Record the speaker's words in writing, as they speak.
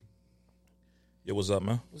Yo, what's up,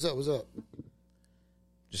 man? What's up? What's up?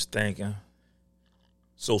 Just thinking.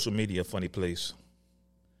 Social media, a funny place.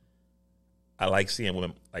 I like seeing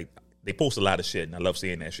women, like, they post a lot of shit, and I love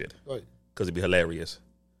seeing that shit. Right. Because it'd be hilarious.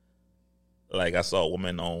 Like, I saw a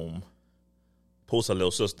woman post her little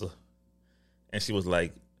sister, and she was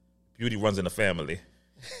like, beauty runs in the family.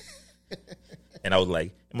 And I was like,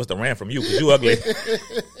 it must have ran from you, because you ugly.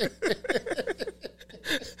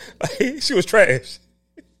 Like, she was trash.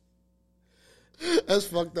 That's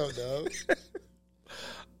fucked up, dog. I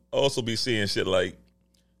also be seeing shit like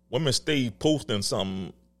women stay posting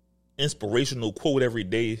some inspirational quote every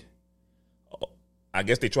day. I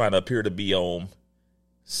guess they trying to appear to be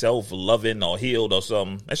self-loving or healed or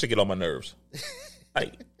something. That shit get on my nerves.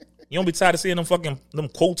 Like, you don't be tired of seeing them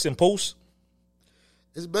quotes and posts?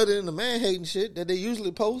 It's better than the man-hating shit that they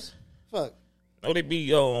usually post. Fuck. No, they be,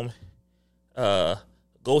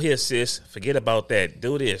 go here, sis. Forget about that.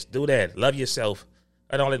 Do this. Do that. Love yourself.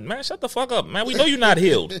 And all that. Man, shut the fuck up, man. We know you're not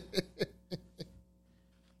healed.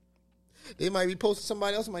 They might be posting,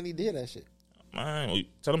 somebody else might need to hear that shit. Man,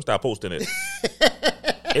 tell them stop posting it.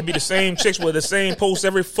 It be the same chicks with the same posts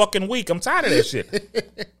every fucking week. I'm tired of that shit.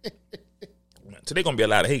 Today gonna be a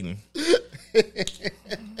lot of hating.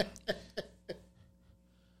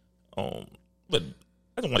 But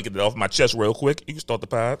I just want to get that off my chest real quick. You can start the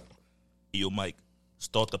pod. Yo, Mike,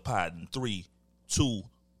 start the pod in 3, 2,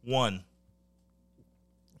 1.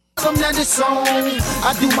 Some that is on.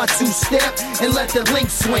 I do my two-step and let the link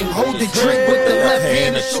swing. Hold the drink with the left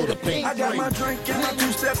hand and show the paint. I got my drink and my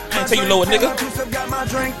two-step. I ain't tell you lower, nigga. Got my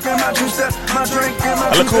drink and my two-step. My drink and my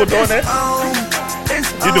I look cool doing that.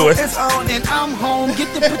 You do it. It's on and I'm home.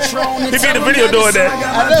 Get the Patron. He made the video doing that.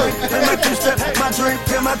 I know.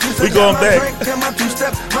 We going back. My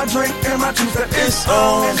two-step. My drink and my two-step. It's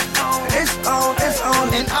on. It's on. It's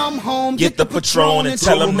on. And I'm home. Get the Patron and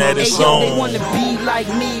tell them that it's on. They want to be like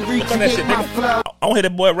me. That shit, nigga. I don't hear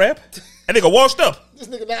that boy rap. That nigga washed up. This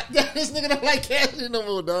nigga don't like Cassidy no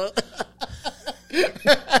more, dog.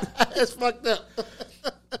 That's fucked up.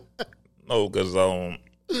 No, because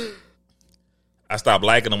I stopped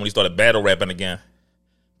liking him when he started battle rapping again.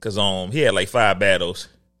 Because he had like 5 battles,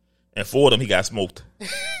 and 4 of them he got smoked.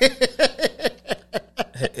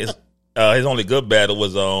 His only good battle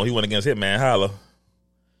was he went against Hitman Holla,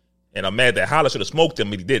 and I'm mad that Holla should have smoked him,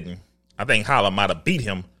 but he didn't. I think Holla might have beat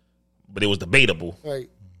him, but it was debatable. Right.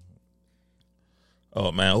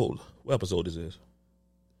 Oh man, what episode is this?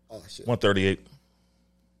 Oh shit. 138. You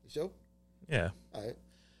sure? Yeah. All right.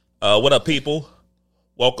 What up, people?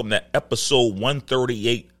 Welcome to episode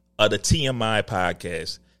 138 of the TMI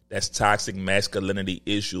podcast. That's Toxic Masculinity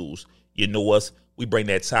Issues. You know us. We bring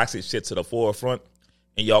that toxic shit to the forefront,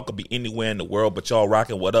 and y'all could be anywhere in the world, but y'all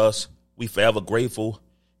rocking with us. We forever grateful.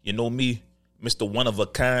 You know me, Mr. One of a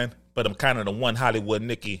Kind, but I'm kind of the one Hollywood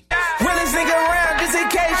Nicky. Willis nigga around just in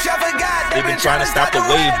case y'all forgot. They've been trying to stop the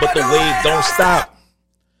wave, but the wave don't stop.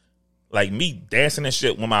 Like me dancing and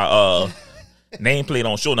shit when my nameplate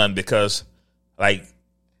don't show nothing because, like,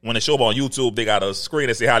 when they show up on YouTube, they got a screen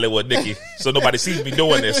that say Hollywood Nicky, so nobody sees me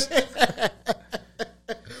doing this.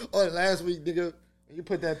 Oh, last week, nigga, you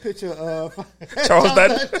put that picture of Charles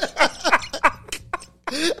Dutton.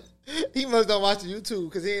 He must not watch YouTube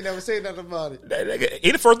because he ain't never say nothing about it.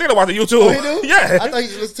 He the first thing to watch the YouTube. Oh, he do? Yeah. I thought he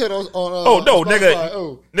just listened to it on Oh no, Spotify. nigga!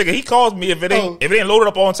 Oh. Nigga, he calls me if it ain't loaded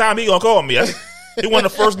up on time. He gonna call me. He one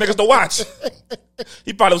of the first niggas to watch.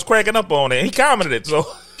 He probably was cracking up on it. And he commented it. So,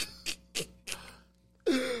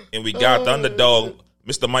 and we got the underdog,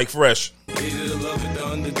 Mr. Mike Fresh.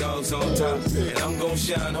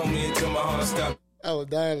 I was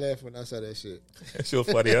dying laughing when I saw that shit. That shit was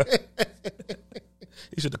funny, huh?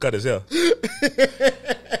 He should have cut his hair.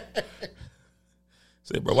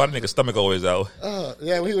 Say, bro, why the nigga stomach always out?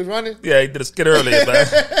 Yeah, when he was running? Yeah, he did a skit earlier, man.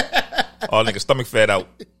 Oh, nigga stomach fat out.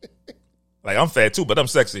 Like, I'm fat too, but I'm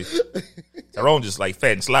sexy. Tyrone just like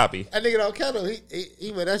fat and sloppy. That nigga don't kettle.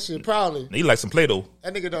 He wear that shit proudly. He like some Play-Doh.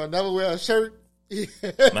 That nigga don't never wear a shirt.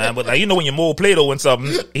 Man, but like, you know when you mold Play-Doh and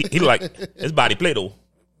something, he like, his body Play-Doh.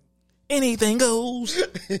 Anything goes.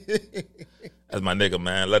 That's my nigga,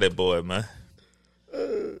 man. Love that boy, man.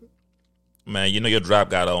 Man, you know your drop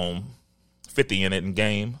got 50 in it in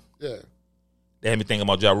game. Yeah. They had me thinking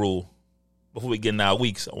about Ja Rule. Before we get in our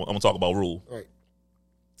weeks, I'm going to talk about Rule. Right.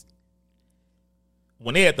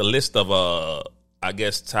 When they had the list of, I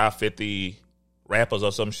guess, top 50 rappers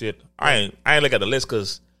or some shit, I ain't look at the list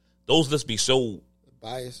because those lists be so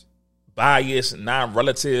biased,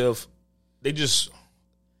 non-relative. They just,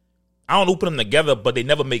 I don't know who put them together, but they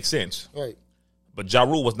never make sense. Right. But Ja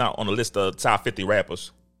Rule was not on the list of top 50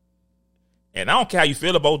 rappers. And I don't care how you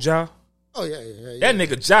feel about Ja. Oh yeah. That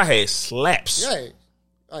nigga Ja had slaps. Yeah,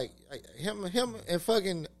 like him and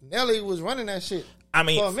fucking Nelly was running that shit. I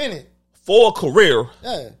mean, for a minute, for a career.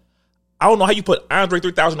 Yeah, I don't know how you put Andre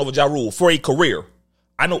 3000 over Ja Rule for a career.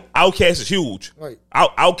 I know Outkast is huge. Right.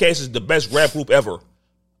 Outkast is the best rap group ever.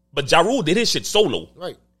 But Ja Rule did his shit solo.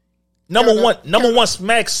 Right. Number one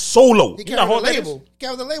smack solo. He carried the label. He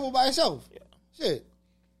carried the label by himself. Yeah. Shit.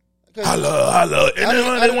 Holla. Him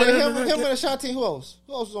and Ashanti, who else?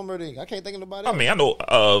 Who else was on Murder Inc.? I can't think of nobody else. I mean, I know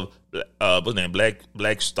what's his name?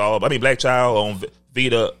 Black Child on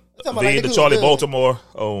Vita Charlie Baltimore.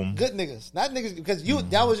 Good niggas. Not niggas because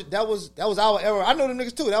that was our era. I know them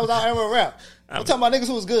niggas too. That was our era of rap. I'm talking about niggas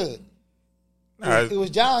who was good. It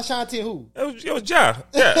was Ja, Ashanti, and who? It was Ja.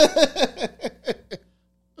 Yeah.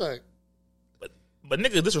 Right. But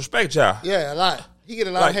niggas disrespect Ja. Yeah, a lot. He get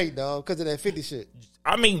a lot of hate, dog, because of that 50 shit.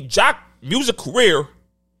 I mean, Ja music career,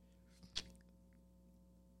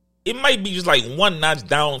 it might be just like one notch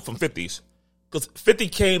down from 50's. Because 50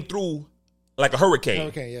 came through like a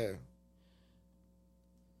hurricane. Yeah.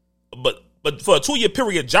 But for a 2-year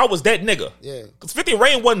period, Ja was that nigga. Yeah. Because 50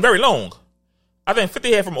 reign wasn't very long. I think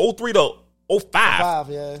 50 had from 03 to 05.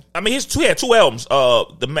 Yeah. I mean, he had 2 albums.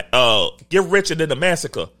 Get Rich and then The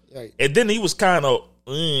Massacre. Right. And then he was kind of...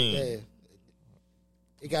 Yeah.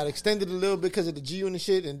 It got extended a little bit because of the G Unit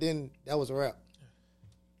shit, and then that was a wrap.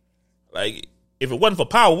 Like, if it wasn't for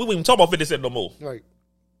power, we wouldn't even talk about 50 Cent no more. Right.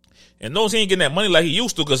 And notice he ain't getting that money like he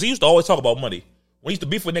used to, because he used to always talk about money. When he used to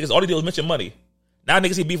beef with niggas, all he did was mention money. Now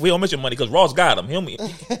niggas he beef with, he don't mention money because Ross got him. He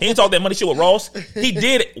ain't talk that money shit with Ross. He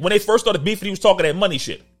did it when they first started beefing, he was talking that money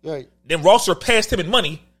shit. Right. Then Ross surpassed him in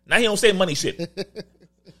money. Now he don't say money shit.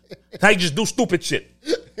 Now he just do stupid shit.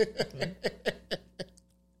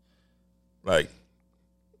 Like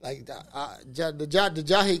the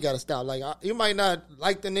Ja hate gotta stop. Like you might not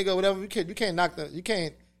like the nigga or whatever. You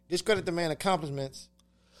can't discredit the man's accomplishments.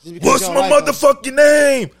 What's my motherfucking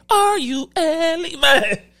name? Are you Ellie?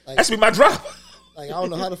 Man, that should be my drop. Like I don't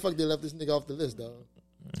know how the fuck they left this nigga off the list, dog.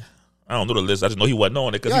 I don't know the list. I just know he wasn't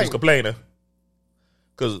on it because he was complaining.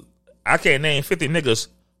 Because I can't name 50 niggas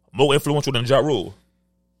more influential than Ja Rule.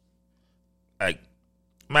 Like,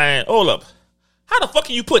 man, hold up. How the fuck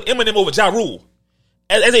can you put Eminem over Ja Rule?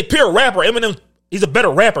 As a pure rapper, Eminem, he's a better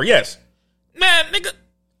rapper, yes. Man, nigga,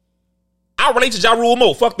 I relate to Ja Rule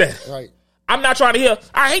more. Fuck that. Right. I'm not trying to hear,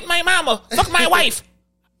 I hate my mama, fuck my wife.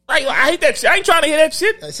 Like, I hate that shit. I ain't trying to hear that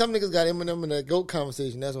shit. Like, some niggas got Eminem in the GOAT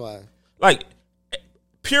conversation, that's why. Like,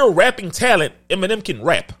 pure rapping talent, Eminem can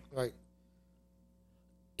rap. Right.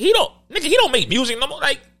 He don't make music no more.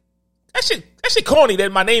 Like, that shit corny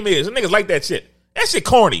that my name is. Them niggas like that shit. That shit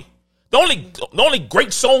corny. The only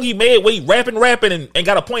great song he made where he rapping and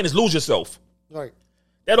got a point is Lose Yourself. Right.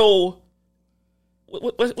 That old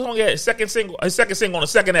what song he had? His second single on the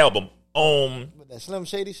second album. That Slim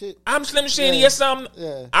Shady shit. I'm Slim Shady. Yes,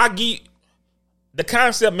 I get the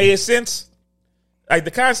concept made sense. Like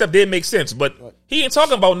the concept did make sense, but he ain't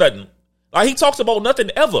talking about nothing. Like he talks about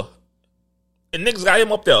nothing ever, and niggas got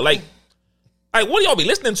him up there. Like what do y'all be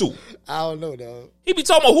listening to? I don't know, dog. He be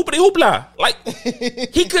talking about hoopity hoopla. Like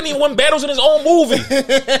he couldn't even win battles in his own movie.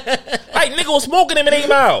 Like nigga was smoking him in 8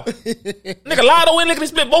 Mile. Nigga Lotto and Lickety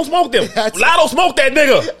Split both smoked him. Lotto smoked that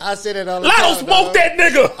nigga. I say that all the time. Lotto smoked that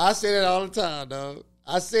nigga. I say that all the time, dog.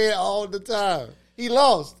 I say it all the time. He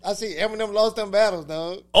lost. I see Eminem lost them battles,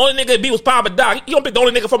 dog. Only nigga that beat was Papa Doc. He don't pick the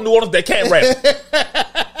only nigga from New Orleans that can't rap.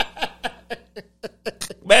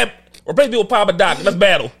 Man, replace me with Papa Doc. Let's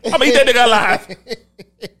battle. I'm gonna eat that nigga alive.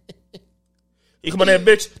 He come on that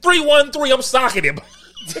bitch. 3-1-3. I'm socking him.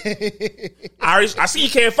 I see you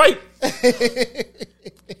can't fight.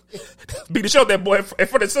 Beat the shit out that boy in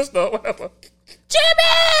front of his sister or whatever.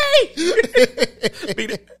 Jimmy! Beat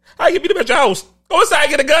it. How you beat him at your house? Go inside and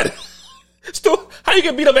get a gun. How you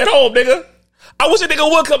get beat up at home, nigga? I wish a nigga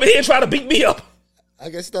would come in here and try to beat me up. I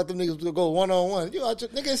guess you thought them niggas was gonna go one-on-one.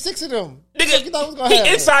 Nigga, 6 of them. Nigga, you thought was gonna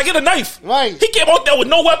he inside, get a knife. Right. He came out there with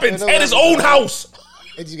no weapons at his own house.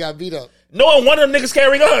 And you got beat up. Knowing one of them niggas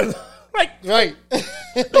carry guns. Like, right.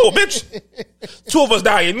 No, bitch. 2 of us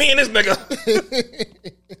dying. Me and this nigga.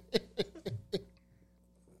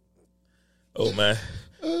 Oh, man.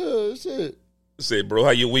 Oh, shit. Say, bro,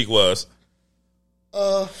 how your week was?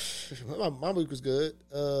 My week was good.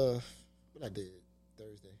 What I did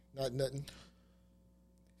Thursday. Nothing.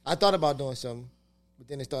 I thought about doing something, but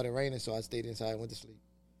then it started raining, so I stayed inside and went to sleep.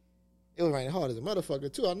 It was raining hard as a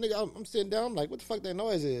motherfucker, too. I'm sitting down, I'm like, what the fuck that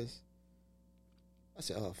noise is? I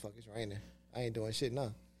said, oh, fuck, it's raining. I ain't doing shit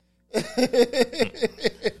now.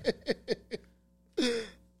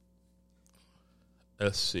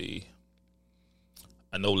 Let's see.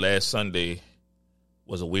 I know last Sunday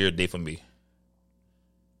was a weird day for me.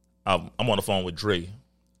 I'm on the phone with Dre,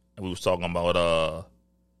 and we was talking about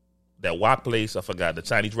that Wok place. I forgot, the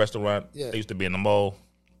Chinese restaurant. Yeah. They used to be in the mall.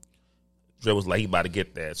 Dre was like, he about to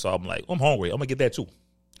get that. So I'm like, I'm hungry. I'm going to get that too.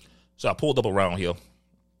 So I pulled up around here,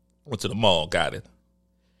 went to the mall, got it.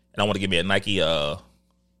 And I want to give me a Nike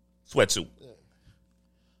sweatsuit. Yeah.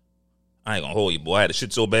 I ain't going to hold you, boy. I had the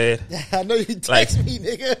shit so bad. I know you text me,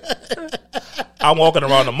 nigga. I'm walking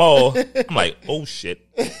around the mall. I'm like, oh, shit.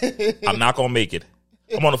 I'm not going to make it.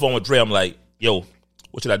 I'm on the phone with Dre. I'm like, yo,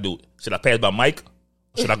 what should I do? Should I pass by Mike?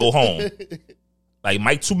 Or should I go home? Like,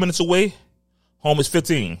 Mike 2 minutes away. Home is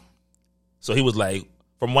 15. So he was like,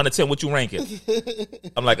 from 1 to 10, what you ranking?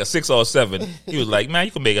 I'm like a 6 or a 7. He was like, man,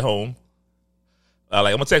 you can make it home. I'm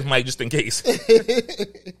going to text Mike just in case.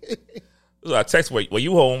 So I text, were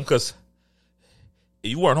you home? Because if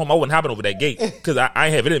you weren't home, I wouldn't happen over that gate. Because I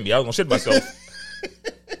ain't have it in me. I was going to shit myself.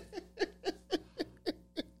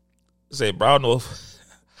 I said, bro, I don't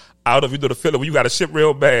know if you do the feeling when you got to shit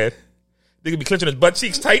real bad. Nigga be clenching his butt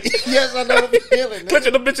cheeks tight. Yes, I know what you're feeling.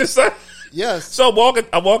 Clenching the bitches, son. Yes. So I'm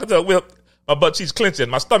walking to the whip. My butt cheeks clenching.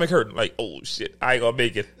 My stomach hurting. Like, oh, shit. I ain't going to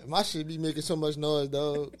make it. My shit be making so much noise,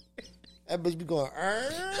 dog. That bitch be going,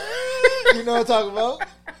 you know what I'm talking about?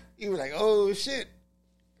 You be like, oh, shit.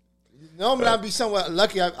 Normally, I'll be somewhere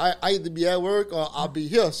lucky. I either be at work or I'll be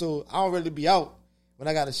here. So I don't really be out when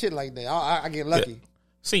I got a shit like that. I get lucky. Yeah.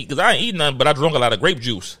 See, because I ain't eating nothing, but I drunk a lot of grape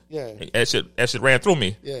juice. Yeah. That shit ran through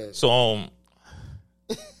me. Yeah. So, all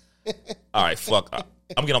right, fuck.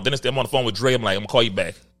 I'm getting off the I'm on the phone with Dre. I'm like, I'm going to call you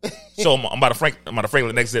back. So I'm about to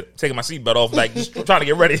Franklin exit, taking my seatbelt off, like, just trying to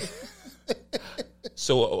get ready.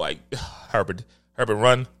 So, like, Herbert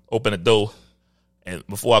run, open the door. And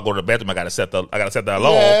before I go to the bathroom, I gotta set the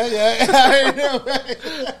alarm.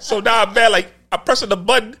 Yeah. So now I'm bad, like, I'm pressing the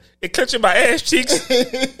button and clenching my ass cheeks.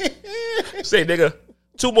 Say, nigga,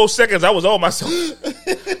 2 more seconds, I was on myself.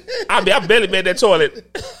 I barely made that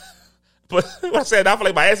toilet. But I said, I feel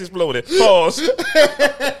like my ass exploded. Pause.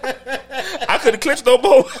 I couldn't clench no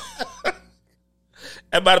more.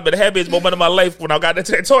 That might have been the happiest moment of my life when I got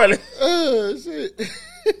into that toilet. Oh, shit.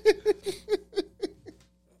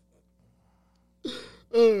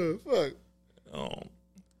 Oh, fuck.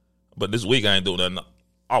 But this week I ain't doing nothing.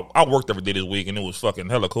 I worked every day this week and it was fucking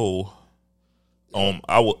hella cool.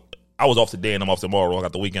 I was off today and I'm off tomorrow. I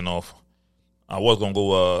got the weekend off. I was gonna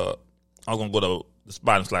go to the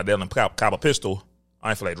spot and slide down and cop a pistol. I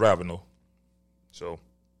ain't feel like driving though. So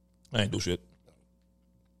I ain't do shit.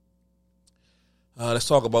 Let's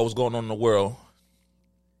talk about what's going on in the world.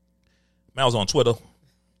 Man, I was on Twitter.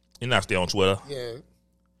 You're not still on Twitter. Yeah.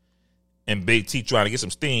 And Big T trying to get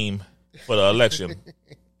some steam for the election.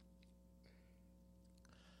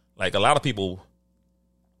 Like, a lot of people,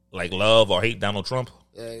 like, love or hate Donald Trump.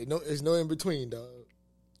 Yeah, there's no in between, dog.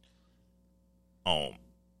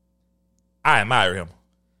 I admire him.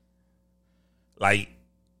 Like,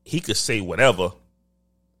 he could say whatever.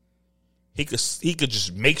 He could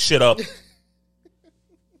just make shit up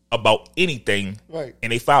about anything, right?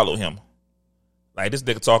 And they follow him. Like, this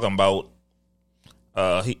nigga talking about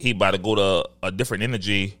he about to go to a different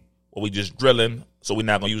energy where we just drilling, so we're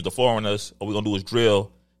not gonna use the foreigners. All we're gonna do is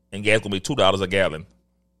drill, and gas gonna be $2 a gallon.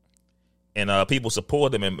 And people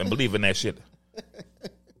support him and believe in that shit.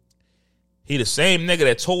 He the same nigga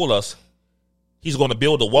that told us he's gonna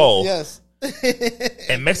build a wall. Yes.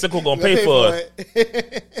 And Mexico gonna pay for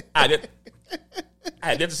it. I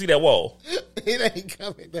had yet to see that wall. It ain't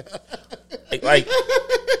coming down. Like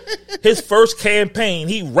his first campaign,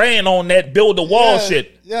 he ran on that build the wall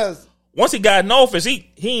shit. Yes. Once he got in office,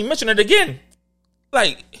 he ain't mentioned it again.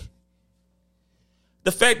 Like,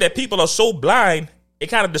 the fact that people are so blind, it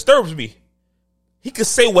kind of disturbs me. He could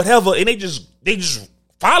say whatever, and they just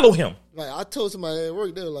follow him. Like, I told somebody at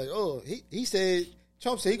work, they were like, "Oh, he said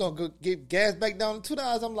Trump said he gonna go get gas back down to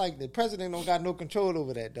 $2." I'm like, the president don't got no control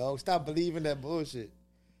over that, dog. Stop believing that bullshit.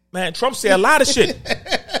 Man, Trump said a lot of shit.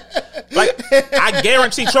 Like, I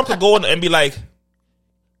guarantee Trump could go in and be like,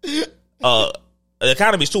 the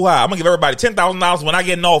economy's too high. I'm gonna give everybody $10,000 when I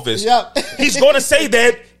get in office. Yep. He's gonna say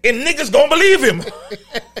that, and niggas gonna believe him.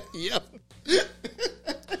 Yep.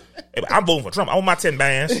 Hey, I'm voting for Trump. I want my 10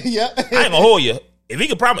 bands. Yep. I ain't gonna hold you. If he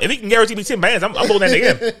can guarantee me 10 bands, I'm voting that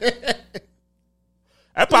nigga in.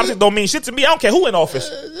 That politics don't mean shit to me. I don't care who in office.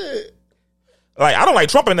 Like, I don't like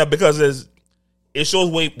Trump in there because it shows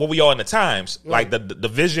where we are in the times. Right. Like the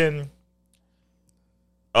division,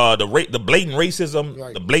 the blatant racism,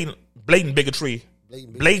 right. The blatant bigotry,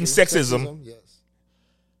 blatant sexism. Yes.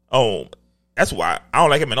 Oh, that's why I don't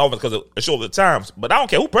like him in office, because it shows the times. But I don't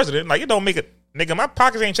care who president. Like, it don't make it. Nigga, my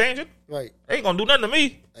pockets ain't changing. Right. They ain't gonna do nothing to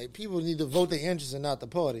me. Like, people need to vote their interests and not the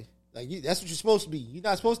party. Like, that's what you're supposed to be. You're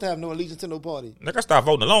not supposed to have no allegiance to no party. Nigga, I stopped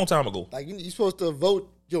voting a long time ago. Like, you're supposed to vote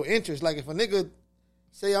your interests. Like, if a nigga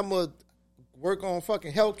say I'm going to work on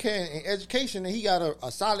fucking healthcare and education and he got a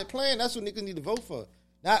solid plan, that's what niggas need to vote for.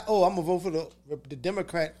 Not, oh, I'm going to vote for the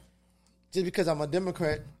Democrat just because I'm a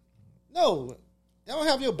Democrat. No. They don't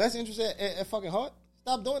have your best interest at fucking heart.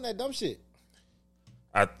 Stop doing that dumb shit.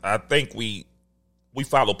 I think we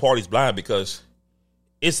follow parties blind because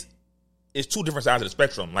it's two different sides of the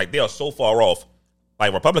spectrum. Like, they are so far off.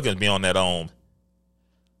 Like, Republicans be on that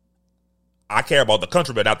I care about the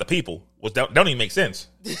country but not the people. Which that don't even make sense.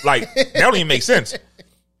 Like, that don't even make sense.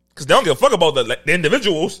 Because they don't give a fuck about the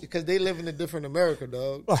individuals. Because they live in a different America,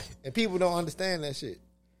 dog. Right. And people don't understand that shit.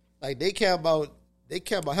 Like, they care about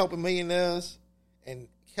helping millionaires and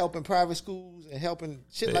helping private schools and helping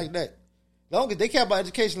shit like that. Long as they care about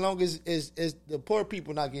education, long as the poor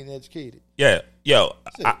people not getting educated. Yeah, yo,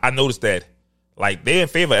 I noticed that. Like, they in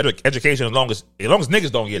favor of education as long as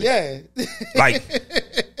niggas don't get it. Yeah, like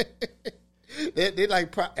they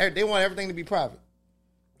like they want everything to be private.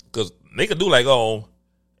 Because they could do like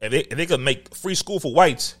if they could make free school for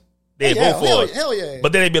whites, they'd vote for it. Hell yeah.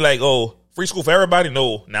 But then they'd be like, free school for everybody.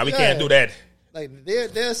 No, now we can't do that. Like,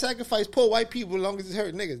 they'll sacrifice poor white people as long as it's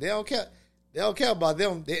hurting niggas. They don't care. They don't care about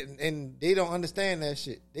them, and they don't understand that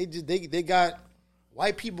shit. They got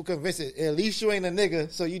white people convinced that at least you ain't a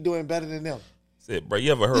nigga, so you doing better than them. That's it, bro.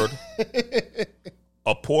 You ever heard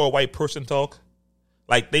a poor white person talk?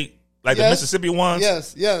 Like the Mississippi ones?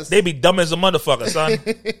 Yes. They be dumb as a motherfucker, son.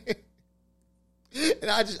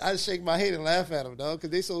 And I just shake my head and laugh at them, dog, because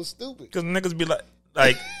they so stupid. Because niggas be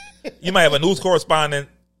like you might have a news correspondent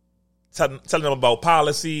telling them about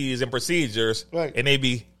policies and procedures, right? And they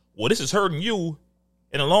be, well, this is hurting you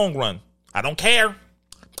in the long run. I don't care.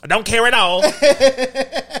 I don't care at all.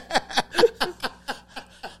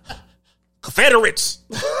 Confederates.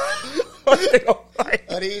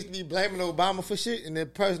 They used to be blaming Obama for shit, and the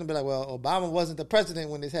person would be like, well, Obama wasn't the president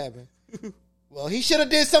when this happened. Well, he should have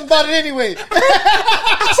did something about it anyway. Some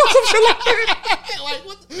shit like that. Like,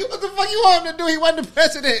 what the fuck you want him to do? He wasn't the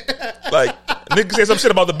president. Like, niggas say some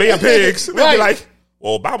shit about the Bay of Pigs. They'll be like,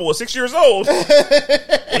 well, Obama was 6 years old.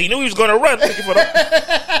 Well, he knew he was going to run.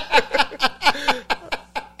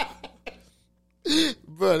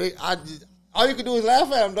 Bro, all you can do is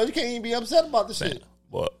laugh at him, though. You can't even be upset about the shit.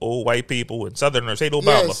 But old white people and Southerners hate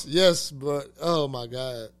Obama. Yes, but oh my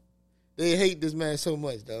God. They hate this man so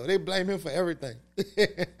much, though. They blame him for everything.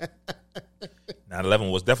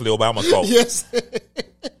 9/11 was definitely Obama's fault. Yes. They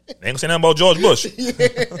ain't gonna say nothing about George Bush.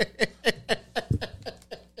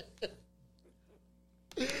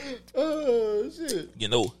 Oh, shit. You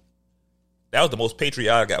know, that was the most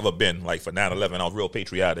patriotic I've ever been. Like, for 9/11, I was real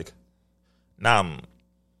patriotic. Now,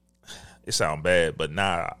 it sounds bad, but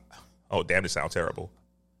oh, damn, it sounds terrible.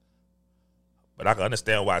 But I can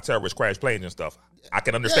understand why terrorists crash planes and stuff. I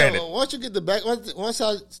can understand it. Once you get the back, once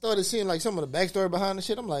I started seeing like some of the backstory behind the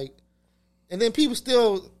shit, I'm like, and then people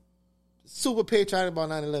still super patriotic about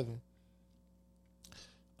 9/11.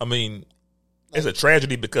 I mean, it's a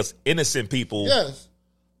tragedy because innocent people yes.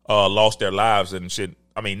 Lost their lives and shit.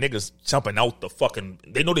 I mean, niggas jumping out the fucking,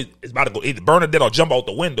 they know it's about to go either burn or dead or jump out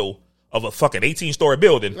the window of a fucking 18-story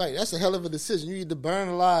building. Right, that's a hell of a decision. You either burn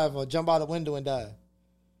alive or jump out the window and die.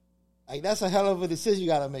 Like, that's a hell of a decision you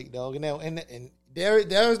got to make, dog. And there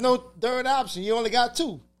is no third option. You only got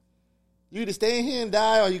two. You either stay in here and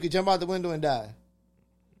die, or you could jump out the window and die.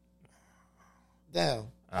 Damn.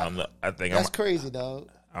 I think that's crazy, dog.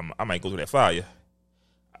 I might go through that fire.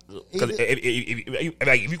 Because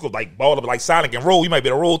if you could like ball up like Sonic and roll, you might be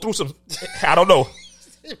able to roll through some. I don't know.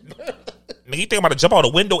 Nigga, you think I'm about to jump out a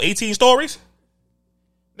window 18 stories?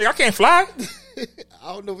 Nigga, I can't fly.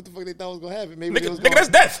 I don't know what the fuck they thought was gonna happen. Maybe nigga, that's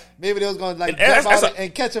death. Maybe they was gonna like jump out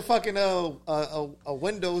and catch a fucking a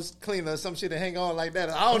windows cleaner or some shit and hang on like that.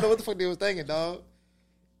 I don't know what the fuck they was thinking, dog.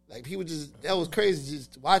 Like, people that was crazy,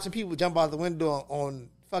 just watching people jump out the window on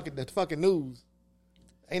the fucking news.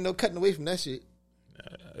 Ain't no cutting away from that shit.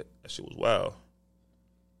 That shit was wild.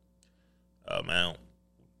 Man,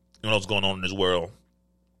 you know what's going on in this world?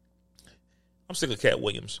 I'm sick of Katt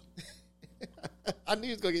Williams. I knew he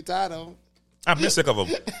was gonna get tired of him. I'm sick of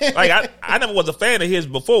him. Like, I never was a fan of his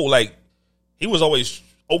before. Like, he was always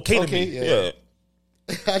okay to me. Yeah.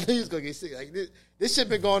 I knew he was gonna get sick. Like, this shit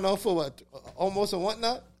been going on for what, almost a month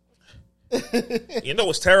now? You know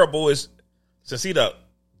what's terrible is, since he the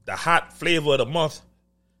hot flavor of the month,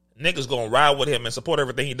 niggas gonna ride with him and support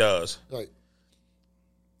everything he does. Right.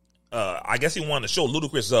 I guess he wanted to show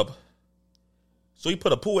Ludacris up, So he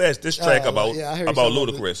put a pool ass diss track about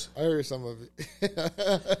Ludacris. I heard some of it.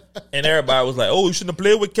 And everybody was like, "Oh, you shouldn't have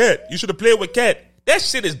played with Katt. You should have played with Katt." That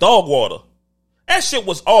shit is dog water. That shit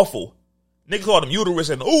was awful. Nigga called him uterus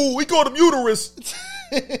and we called him uterus.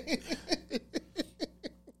 They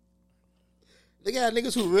got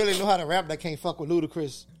niggas who really know how to rap that can't fuck with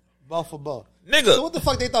Ludacris ball for ball. Nigga. So what the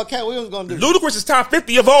fuck they thought Katt Williams gonna do? Ludacris is top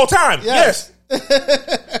 50 of all time. Yes.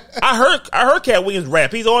 I heard Katt Williams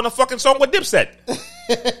rap. He's on a fucking song with Dipset.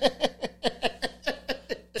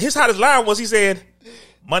 His hottest line was, he said,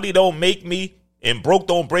 "Money don't make me and broke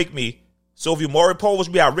don't break me. So if you Maury Povich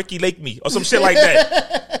me, I Ricky Lake me," or some shit like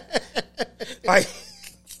that. like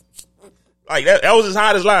that was his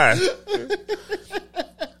hottest line.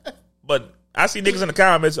 But I see niggas in the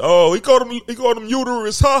comments, "Oh, he called him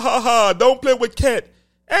uterus, ha ha ha, don't play with Katt."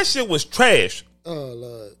 That shit was trash. Oh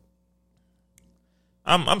Lord.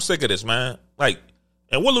 I'm sick of this, man. Like,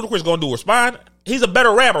 and what Ludacris gonna do? Respond? He's a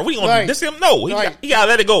better rapper. We gonna diss him? No, he gotta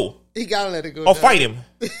let it go. He gotta let it go. Or fight him.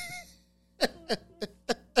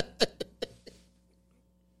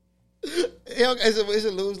 It's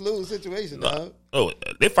a lose-lose situation, dog. Oh,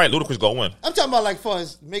 they fight, Ludacris gonna win. I'm talking about like far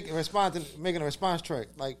as making a response track.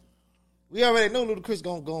 Like, we already know Ludacris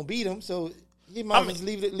gonna beat him, so he might just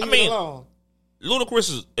leave it alone.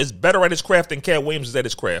 Ludacris is better at his craft than Katt Williams is at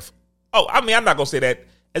his craft. Oh, I mean, I'm not gonna say that.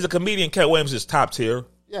 As a comedian, Katt Williams is top tier.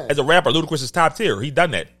 Yeah. As a rapper, Ludacris is top tier. He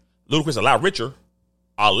done that. Ludacris is a lot richer,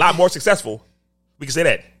 a lot more successful. We can say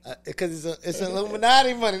that because it's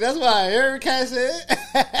Illuminati money. That's why every Katt said.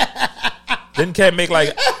 Didn't Katt make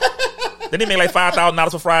like? Didn't he make like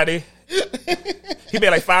 $5,000 for Friday? He made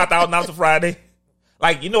like $5,000 for Friday.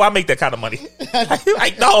 Like, you know, I make that kind of money.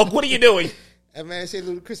 Like, dog, what are you doing? That man said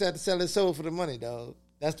Ludacris had to sell his soul for the money, dog.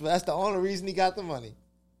 That's the only reason he got the money.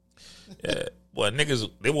 Yeah, boy,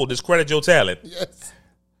 niggas, they will discredit your talent. Yes.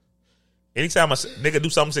 Anytime a nigga do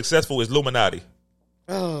something successful, it's Illuminati.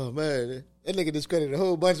 Oh man, that nigga discredited a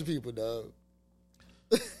whole bunch of people, dog.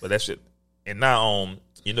 But that shit. And now,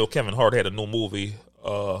 you know, Kevin Hart had a new movie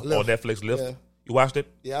on Netflix, Lift. Yeah. You watched it?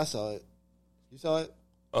 Yeah, I saw it. You saw it?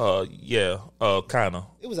 Yeah, kinda.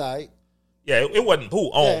 It was alright. Yeah, it wasn't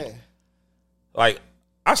on. Yeah. Like,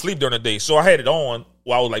 I sleep during the day, so I had it on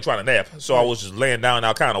while I was like trying to nap. So I was just laying down and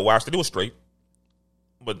I kind of watched it. It was straight.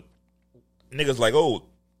 But niggas like, oh,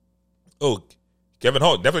 Kevin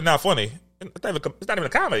Hart, definitely not funny. It's not even a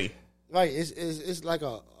comedy. Right, it's like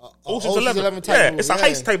a Ocean's 11 type movie. It's a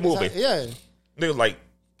heist type movie. Niggas like,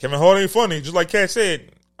 Kevin Hart ain't funny, just like Katt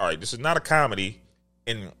said. All right, this is not a comedy.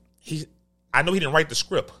 And I know he didn't write the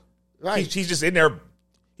script. Right. He's just in there.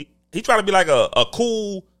 He trying to be like a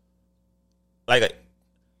cool, like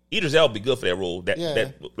Idris Elba be good for that role.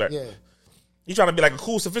 He's trying to be like a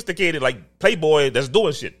cool, sophisticated, like playboy that's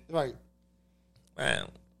doing shit. Right. Man,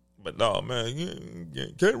 but no,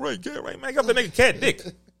 man, can't write, man. Got the nigga Katt dick.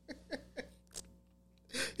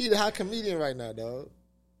 He the hot comedian right now, dog.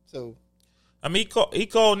 So, I mean, he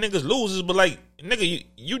called niggas losers, but like, nigga,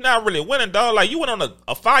 you not really winning, dog. Like, you went on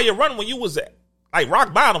a 5-year run when you was at, like,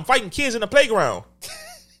 rock bottom, fighting kids in the playground.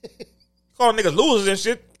 Calling niggas losers and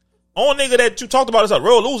shit. Only nigga that you talked about is a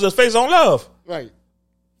real loser, Face on Love. Right.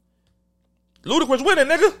 Ludacris winning,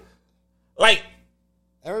 nigga. Like,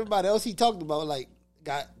 everybody else he talked about, like,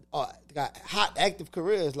 got hot, active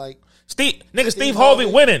careers. Like, Steve Harvey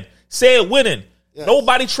winning. Said winning. Yes.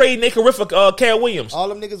 Nobody trade Nick for Katt Williams. All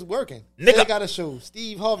them niggas working. Nigga got a show.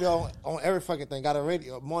 Steve Harvey on every fucking thing. Got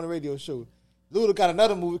a morning radio show. Luda got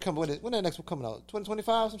another movie coming with it. When that next one coming out?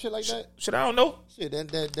 2025, some shit like that? Shit, I don't know. Shit,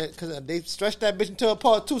 because they stretched that bitch into a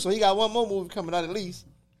part 2, so he got one more movie coming out at least.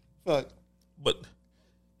 Fuck. But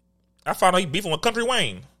I found out he beefing with Country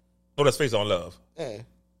Wayne. Oh, that's Face on Love. Yeah.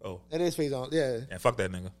 Oh. That is Face on, yeah. Yeah, fuck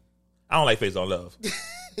that nigga. I don't like Face on Love.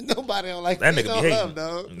 Nobody don't like that Face nigga on be hating. Love,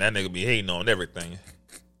 dog. That nigga be hating on everything.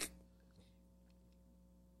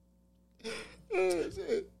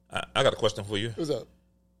 I got a question for you. What's up?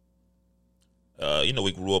 You know,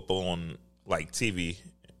 we grew up on like TV,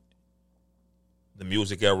 the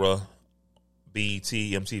music era, BET,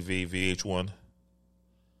 MTV, VH1.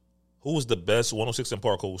 Who was the best 106 and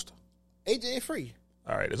Park host? AJ Free.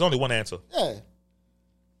 All right, there's only one answer. Yeah.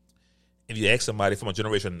 If you ask somebody from a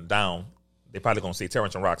generation down, they probably gonna say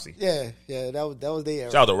Terrence and Roxy. Yeah, that was their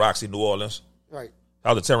era. Shout out to Roxy, New Orleans. Right.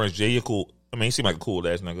 Shout out to Terrence J. You're cool. I mean, he seemed like a cool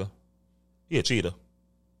ass nigga. He a cheater.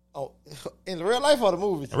 Oh, in real life or the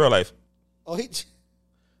movies? In real life. Oh,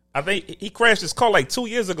 I think he crashed his car like 2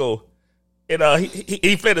 years ago, and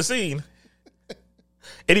he fled the scene.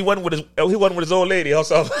 And he wasn't with his old lady.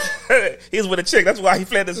 Also, he was with a chick. That's why he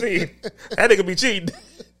fled the scene. That nigga be cheating.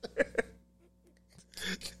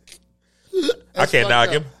 I can't knock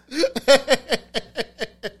him.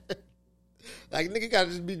 Like, nigga, you gotta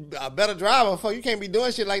just be a better driver. Fuck, you can't be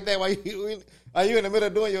doing shit like that while you in the middle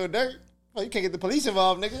of doing your dirt. Fuck, you can't get the police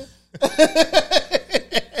involved, nigga.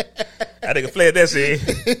 That nigga fled that scene.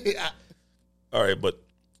 All right, but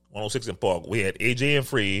 106 in Park, we had AJ and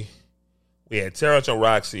Free. We had Terrence and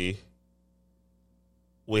Roxy.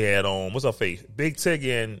 We had what's her face? Big Tig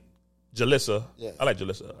and Jalissa. Yeah. I like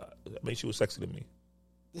Jalissa. I mean, she was sexy to me.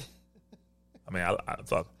 I mean, I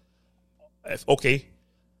thought, okay,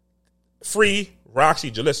 Free, Roxy,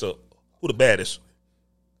 Jalissa, who the baddest?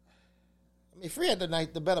 I mean, Free had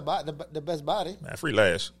the better body, the best body. Man, Free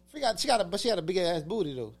last. She had a big ass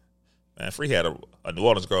booty though. Man, Free had a New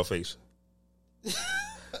Orleans girl face.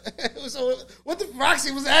 So what the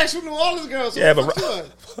Roxy was the actual New Orleans girl? So yeah, but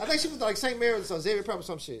I think she was like St. Mary's or Xavier Prep or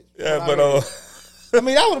some shit. Yeah, but I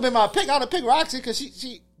mean, that would have been my pick. I would have picked Roxy because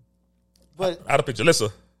she. But I'd have picked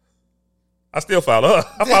Jalissa. I still follow her.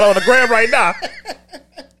 I follow her on the gram right now.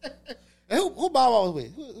 And who Bow Wow was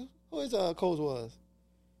with? Who his coach was?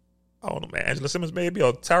 I don't know, man. Angela Simmons maybe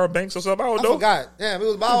or Tyra Banks or something. I don't know. I forgot. Damn, it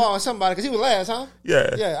was Bow Wow or somebody because he was last, huh?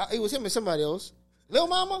 Yeah. Yeah, it was him and somebody else. Lil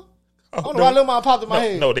Mama? Oh, I don't know why Lil Mama popped in my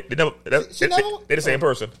head. No, they never. They're the same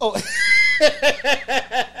person. Oh.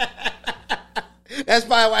 That's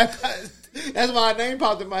why her name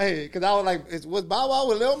popped in my head because I was like, was Bow Wow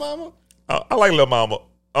with Lil Mama? I like Lil Mama.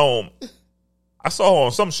 I saw her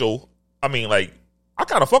on some show. I mean, like, I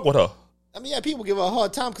kind of fuck with her. I mean, yeah, people give her a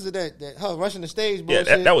hard time because of that her rushing the stage bullshit.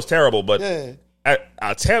 Yeah, that was terrible. But yeah.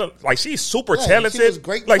 I tell, like, she's super talented. She was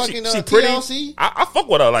great. Like, fucking, she pretty. TLC. I fuck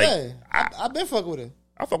with her. Like, yeah, I've been fucking with her.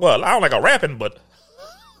 I fuck with her. I don't like her rapping, but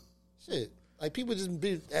shit, like people just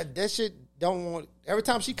be that shit. Don't want every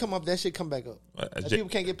time she come up, that shit come back up. Like, people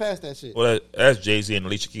can't get past that shit. Well, that's Jay-Z and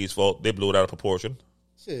Alicia Keys' fault. They blew it out of proportion.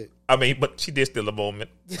 Shit. I mean, but she did steal a moment.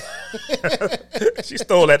 She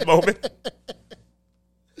stole that moment.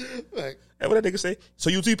 Right. And what that nigga say? So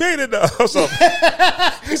you T-Pain it now or something?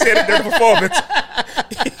 He said it during the performance.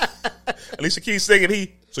 Alicia Keys singing,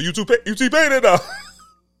 so you T-Pain it now.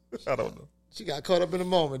 I don't know. She got caught up in the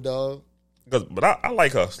moment, dog. But I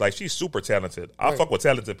like her. Like, she's super talented. I fuck with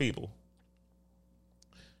talented people.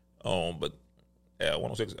 But yeah,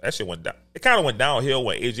 106. That shit went down. It kind of went downhill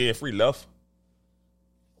when AJ and Free left.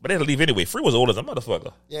 But they had to leave anyway. Free was older than a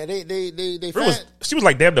motherfucker. Yeah, they she was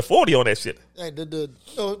like damn near 40 on that shit. Like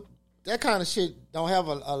that kind of shit don't have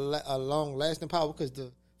a long lasting power because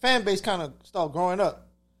the fan base kind of start growing up,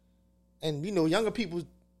 and younger people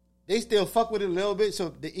they still fuck with it a little bit.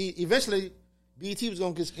 So eventually, BET was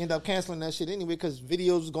gonna just end up canceling that shit anyway because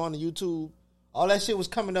videos was going to YouTube. All that shit was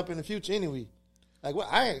coming up in the future anyway. Like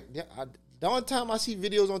the only time I see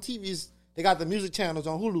videos on TV is they got the music channels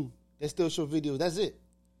on Hulu. They still show videos. That's it.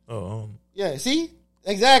 Oh, yeah. See,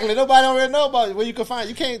 exactly. Nobody don't really know about it. Where you can find.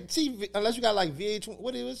 You can't see unless you got like VH1.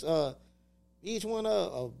 What it was?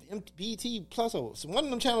 VH1 BET Plus or one of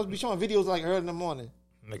them channels be showing videos like early in the morning.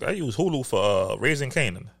 Like, I use Hulu for Raising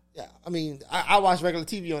Kanan. Yeah, I mean, I watch regular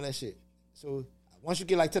TV on that shit. So once you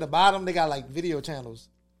get like to the bottom, they got like video channels.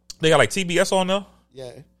 They got like TBS on there.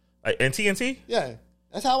 Yeah. Like, and TNT. Yeah.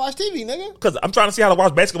 That's how I watch TV, nigga. Because I'm trying to see how to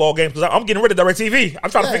watch basketball games because I'm getting rid of DirecTV.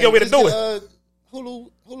 I'm trying to figure out a way to do it.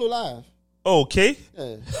 Hulu Live. Okay.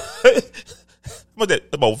 Yeah. What's that?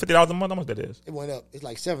 About $50 a month? How much that is? It went up. It's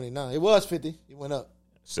like $79. It was $50. It went up.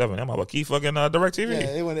 $7. I'm about key fucking DirecTV.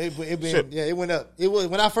 Yeah, it went up. It was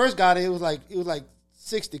when I first got it. It was like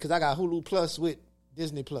 $60 because I got Hulu Plus with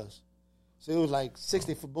Disney Plus, so it was like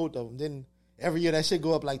 $60 for both of them. Then every year that shit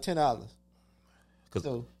go up like $10.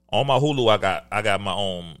 Because on my Hulu I got my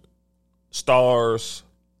own Stars,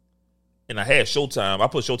 and I had Showtime. I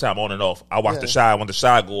put Showtime on and off. I watch The Chi. When The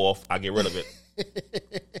Chi go off, I get rid of it.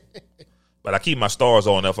 But I keep my Stars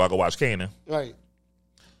on if I go watch Kanan. Right.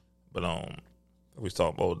 But we was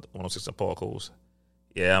talking about 106 and Paul Coles.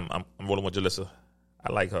 Yeah, I'm rolling with Jalissa.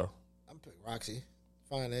 I like her. I'm picking Roxy.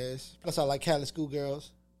 Fine ass. Plus I like Cali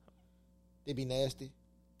schoolgirls. They be nasty.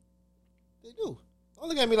 They do. Don't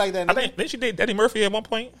look at me like that, nigga. Didn't she date Eddie Murphy at one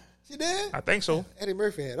point? She did? I think so. Eddie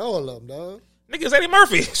Murphy had all of them, dog. Nigga's Eddie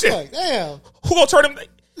Murphy. Shit. Like, damn. Who gonna turn him?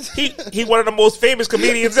 He one of the most famous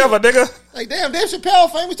comedians ever, nigga. Like, damn, Dave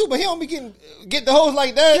Chappelle famous too, but he don't be get the hoes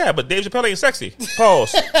like that. Yeah, but Dave Chappelle ain't sexy.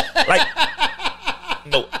 Pause. Like,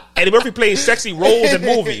 no, Eddie Murphy plays sexy roles in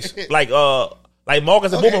movies. Like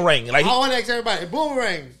Marcus and Boomerang. Like, I want to ask everybody,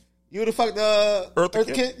 Boomerang. You would have fucked the Eartha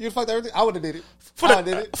Kitt? You would have fucked the Eartha? I would have did it. For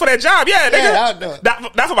that job, yeah, nigga. Yeah, I would do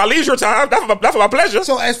it. Not for my leisure time. Not for my pleasure.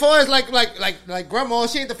 So as far as like grandma,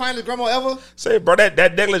 she ain't the finest grandma ever. Say, bro, that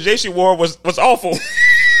negligee she wore was awful.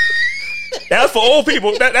 That was for old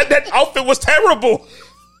people. That outfit was terrible.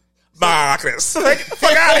 Marcus. Like,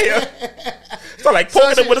 fuck out of here. So like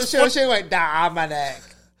poking him with his foot. She like, nah, my neck.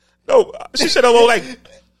 No, she should have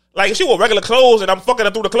like if she wore regular clothes and I'm fucking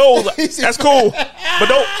her through the clothes. That's cool. But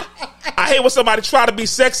don't. I hate when somebody try to be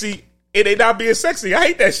sexy and they not being sexy. I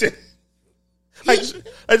hate that shit. Like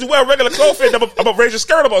just wear a regular clothes fit. I'm gonna raise your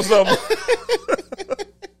skirt up or something.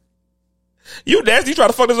 You nasty. You try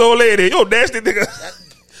to fuck this old lady. You a nasty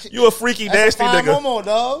nigga. You a freaky nasty fine nigga. Momo,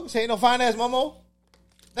 dog. She ain't no fine ass Momo.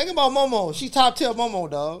 Think about Momo. She top tier Momo,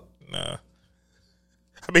 dog. Nah.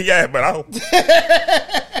 I mean, yeah, but I don't.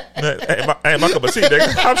 I ain't my cup of tea,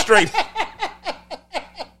 nigga. I'm straight.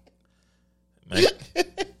 Man,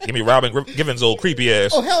 give me Robin Givens' old creepy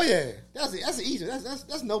ass. Oh hell yeah, that's easy.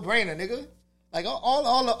 That's no brainer, nigga. Like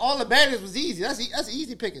all the badness was easy. That's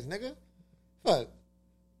easy pickings, nigga. Fuck.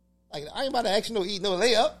 Like I ain't about to ask you no eat no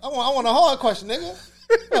layup. I want a hard question, nigga.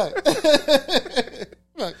 Fuck.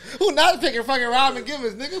 Fuck. Who not picking fucking Robin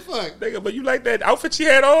Givens, nigga? Fuck. Nigga, but you like that outfit she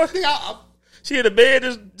had on? Nigga, she in the bed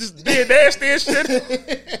just being nasty and shit.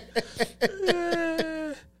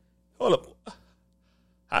 Hold up.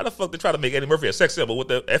 How the fuck they try to make Eddie Murphy a sex symbol with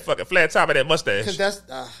that fucking flat top and that mustache? Because that's,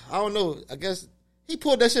 I don't know. I guess he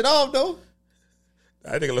pulled that shit off, though.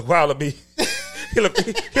 That nigga look wild to me. he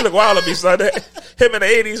look wild to me, son. Him in the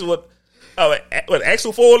 80s with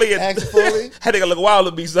Axel Foley. Axel Foley. That nigga look wild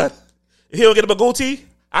to me, son. If he don't get him a goatee,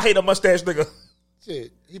 I hate a mustache nigga.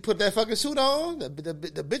 Shit. He put that fucking suit on. The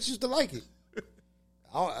bitch used to like it.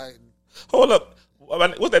 Hold up.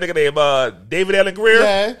 What's that nigga name? David Allen Greer?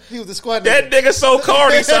 Yeah, he was the squad nigga. That nigga so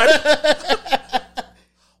corny, son.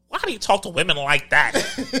 Why do you talk to women like that?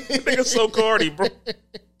 That nigga so corny, bro.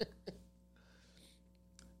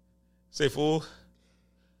 Say, fool.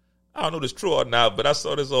 I don't know if it's true or not, but I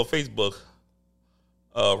saw this on Facebook.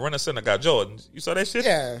 Renner Center got Jordans. You saw that shit?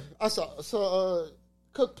 Yeah, I saw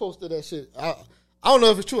Cook posted that shit. I don't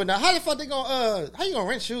know if it's true or not. How the fuck they gonna how you gonna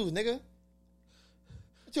rent shoes, nigga?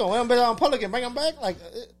 You gonna wear them out in public and bring them back? Like,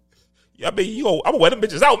 I mean, I'm gonna wear them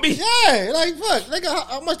bitches out me. Yeah, like fuck, nigga,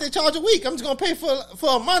 how much they charge a week? I'm just gonna pay for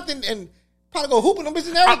a month and probably go hooping them bitches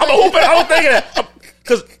and everything. I'm a hooper. I don't think that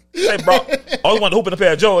because say, bro, I always wanted to hoop in a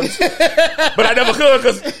pair of Jordans, but I never could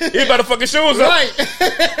because he got the fucking shoes up. Right.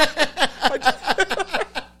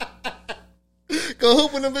 Go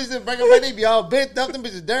hooping them bitches and bring them back. They be all bent up. Them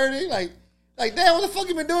bitches dirty. Like damn, what the fuck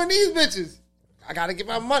you been doing these bitches? I gotta get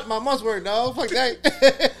my month's worth, dog. Fuck that.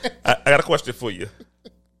 I got a question for you.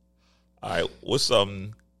 All right, what's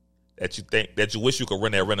something that you wish you could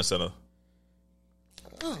rent at Renner Center?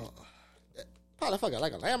 Oh, probably fucking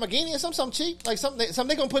like a Lamborghini or something cheap. Like something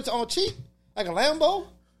they gonna put on cheap, like a Lambo,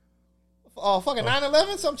 or fucking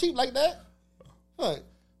 911, something cheap like that. Fuck.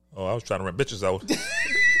 Oh, I was trying to rent bitches out.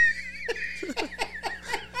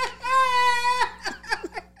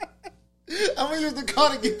 I'm gonna use the car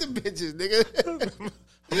to get the bitches, nigga.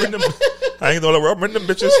 I ain't gonna rent them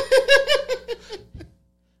bitches.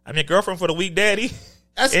 I'm your girlfriend for the week, daddy.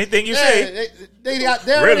 Anything you say. They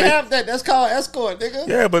already have that. That's called escort, nigga.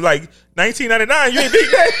 Yeah, but like $19.99, you ain't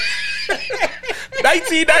beat that.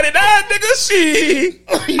 $19.99, nigga. Shit.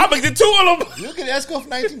 I'm gonna get two of them. You get an escort for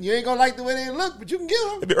 $19. You ain't gonna like the way they look, but you can get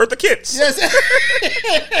them. It'd be Eartha Kitt's. Yes.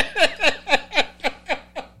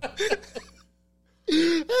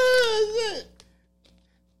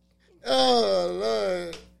 Oh,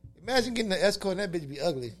 Lord. Imagine getting an escort and that bitch be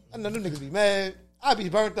ugly. I know them niggas be mad. I'd be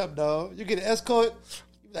burnt up, dog. You get an escort,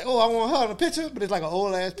 you be like, oh, I want her in a picture, but it's like an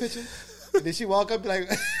old ass picture. And then she walk up, be like,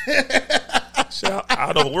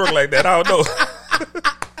 I don't work like that. I don't know.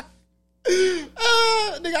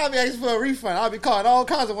 Nigga, I'll be asking for a refund. I'll be calling all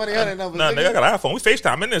kinds of 1-800 numbers. Nah, nigga, I got an iPhone. We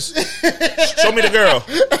FaceTime in this. Show me the girl.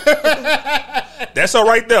 That's her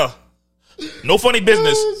right there. No funny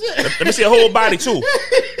business. Let me see a whole body, too.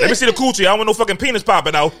 Let me see the coochie. I don't want no fucking penis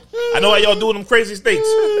popping out. I know how y'all doing them crazy states.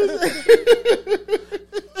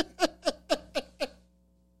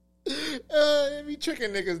 They be tricking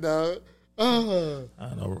niggas, dog. I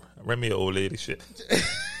don't know. Rent me an old lady shit.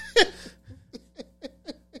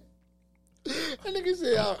 That nigga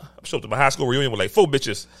said, I showed up to my high school reunion with like 4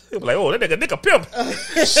 bitches. They were like, oh, that nigga pimp.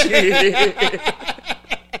 Shit.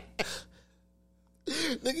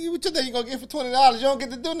 Nigga, what you think you gonna get for $20? You don't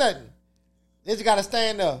get to do nothing. Then you gotta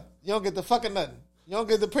stand there. You don't get the fucking nothing. You don't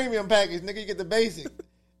get the premium package, nigga. You get the basic.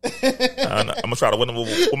 I'm gonna try to win them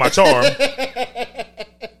with my charm.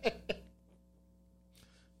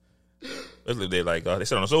 They like they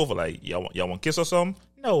sit on the sofa like y'all want to kiss or something?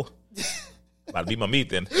 No. About to be my meat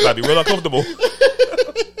then. It's about to be real uncomfortable.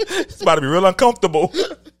 It's about to be real uncomfortable.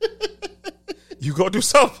 You go do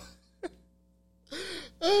something.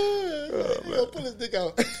 He'll pull his dick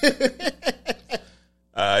out.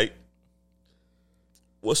 All right.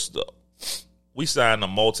 we signed a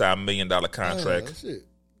multi-million-dollar contract. That's it.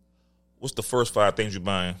 What's the first 5 things you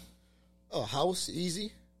buying? A house,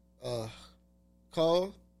 easy. Car.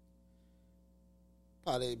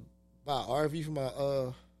 Probably buy an RV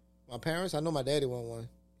for my parents. I know my daddy want one.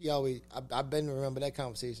 He always, I been to remember that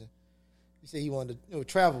conversation. He said he wanted to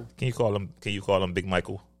travel. Can you call him Big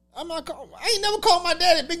Michael? I ain't never called my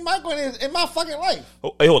daddy Big Michael in my fucking life.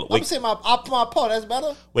 Oh, hey, hold up. I'm saying my paw. That's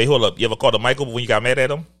better. Wait, hold up. You ever called him Michael when you got mad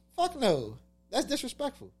at him? Fuck no. That's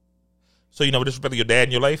disrespectful. So you never disrespected your dad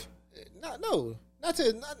in your life? No. Not to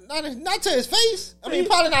his face. I mean,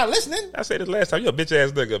 probably not listening. I said this last time. You a bitch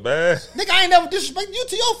ass nigga, man. Nigga, I ain't never disrespected you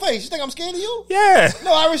to your face. You think I'm scared of you? Yeah.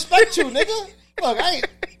 No, I respect you, nigga. Look, I ain't.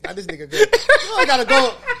 Nah, this nigga good. You ain't gotta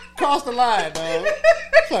go cross the line, dog.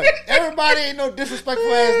 Fuck. Everybody ain't no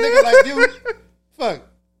disrespectful ass nigga like you. Fuck.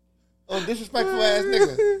 Oh, disrespectful ass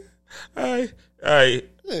nigga. All right.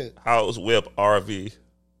 Yeah. House, whip, RV.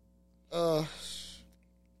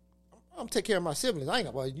 I'm take care of my siblings. I ain't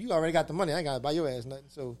got. Well, you already got the money. I ain't got to buy your ass nothing.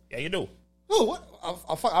 So Yeah, you do. oh, what?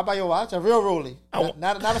 I'll buy your watch, a real Rollie,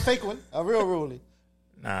 not a fake one, a real Rollie.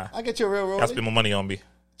 Nah. I get you a real Rollie. I spend my money on me.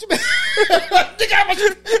 What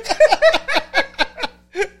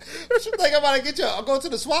you think I'm about to get you? I'll go to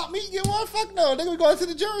the swap meet and get one? Fuck no. Nigga, we going to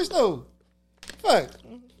the jury store. Fuck.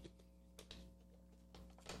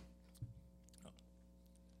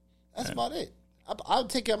 That's about it. I'll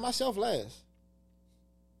take care of myself last.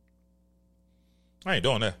 I ain't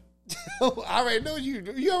doing that. I already know you.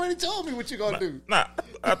 You already told me what you're going to do. Nah.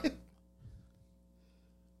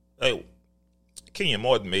 Hey, Kenyon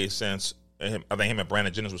Morton made sense. I think him and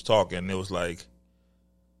Brandon Jennings was talking, and it was like,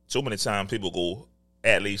 so many times people go,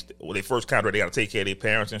 at least, when they first contract, they got to take care of their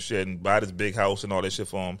parents and shit and buy this big house and all that shit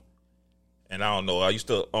for them. And I don't know, I used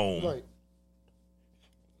to own,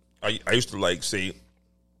 Right. I used to like say,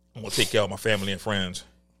 I'm going to take care of my family and friends.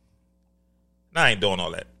 Now I ain't doing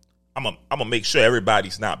all that. I'm gonna make sure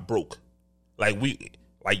everybody's not broke.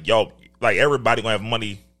 Y'all, everybody gonna have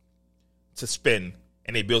money to spend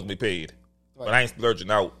and their bills gonna be paid. Right. But I ain't splurging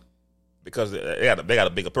out because they got a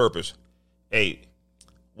bigger purpose. Hey,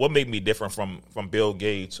 what made me different from Bill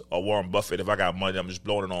Gates or Warren Buffett? If I got money, I'm just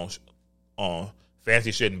blowing it on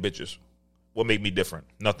fancy shit and bitches. What made me different?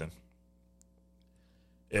 Nothing.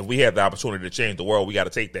 If we have the opportunity to change the world, we got to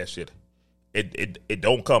take that shit. It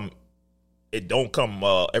don't come. It don't come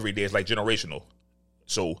every day. It's like generational.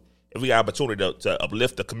 So if we got opportunity to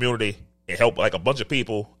uplift the community and help like a bunch of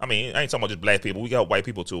people, I mean, I ain't talking about just black people. We got white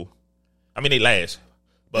people too. I mean, they last,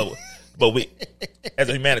 but we as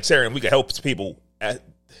a humanitarian, we can help people.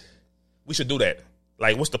 We should do that.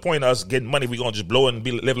 Like, what's the point of us getting money if we gonna just blow it and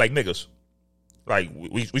live like niggas? Like,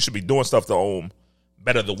 we should be doing stuff to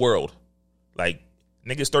better the world. Like,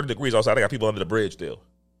 niggas 30 degrees outside. I got people under the bridge still.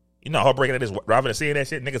 You know how heartbreaking it is driving and seeing that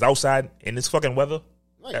shit? Niggas outside in this fucking weather?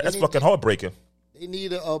 Right. That's fucking heartbreaking. They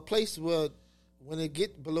need a place where when they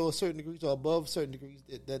get below a certain degree or above certain degrees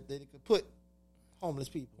that they could put homeless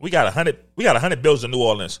people. We got 100 bills in New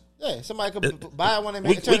Orleans. Yeah, somebody could buy one and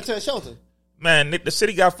make it turn into a shelter. Man, the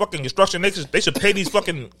city got fucking construction. They should pay these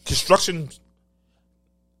fucking construction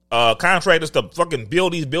contractors to fucking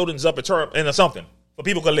build these buildings up and turn into something for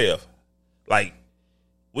people to live. Like,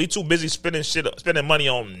 we too busy spending money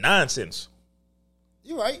on nonsense.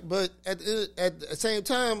 You're right, but at the same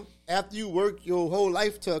time, after you work your whole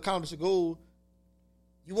life to accomplish a goal,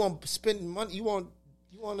 you want to spend money. You want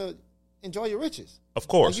to enjoy your riches. Of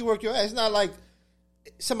course, like you work your ass. It's not like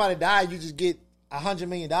somebody died, you just get $100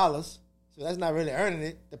 million. So that's not really earning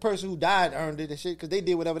it. The person who died earned it and shit because they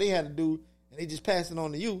did whatever they had to do and they just passed it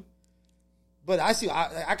on to you. But I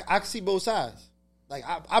can see both sides. Like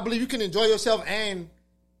I believe you can enjoy yourself and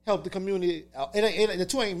help the community. The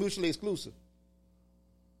two ain't mutually exclusive.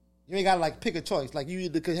 You ain't got to like pick a choice. Like you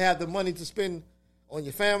either could have the money to spend on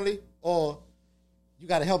your family or you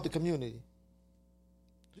got to help the community.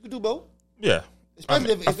 You can do both. Yeah.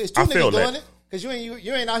 Especially if it's two niggas doing it. Because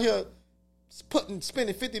you ain't out here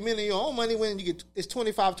spending $50 million of your own money when it's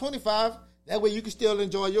 25-25. That way you can still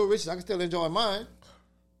enjoy your riches. I can still enjoy mine.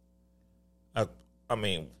 I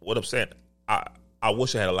mean, what I'm saying, I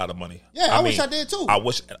wish I had a lot of money. Yeah, I wish I did too. I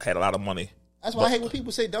wish I had a lot of money. That's why I hate when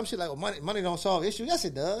people say dumb shit like, well, money don't solve issues. Yes,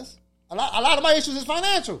 it does. A lot of my issues is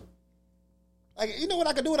financial. Like, you know what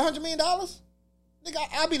I could do with $100 million? Nigga,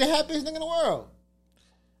 I'll be the happiest nigga in the world.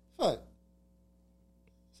 Fuck.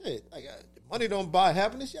 Shit. Like, money don't buy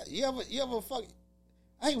happiness. You ever fuck?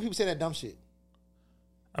 I hate when people say that dumb shit.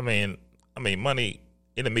 I mean, money,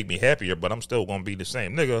 it'll make me happier, but I'm still gonna be the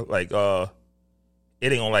same nigga. Like,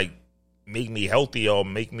 it ain't gonna like make me healthy or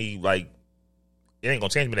make me like, it ain't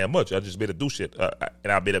gonna change me that much. I just better do shit,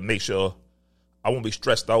 and I better make sure I won't be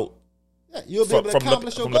stressed out. Yeah, you'll be able to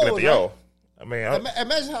accomplish your goals. Right? Y'all. I mean,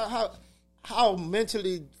 imagine how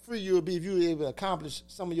mentally free you would be if you were able to accomplish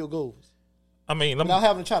some of your goals. I mean, without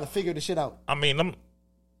having to try to figure the shit out. I'm in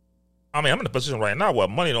a position right now where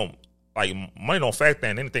money don't factor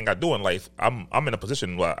in anything I do in life. I'm in a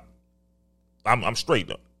position where I'm straight.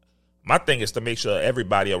 My thing is to make sure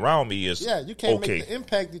everybody around me is you can't okay. make the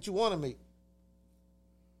impact that you want to make.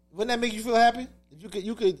 Wouldn't that make you feel happy? If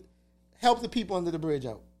you could help the people under the bridge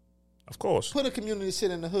out. Of course. Put a community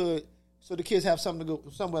sit in the hood so the kids have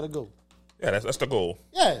somewhere to go. Yeah, that's the goal.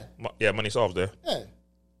 Yeah. Yeah, money solves there. Yeah.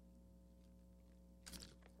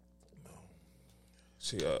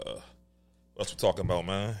 See, what we talking about,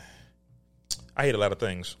 man? I hate a lot of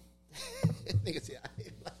things.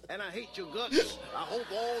 And I hate your guts. I hope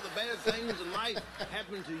all the bad things in life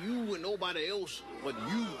happen to you and nobody else but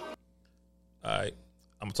you. All right.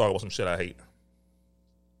 I'm going to talk about some shit I hate.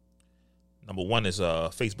 Number one is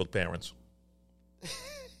Facebook parents.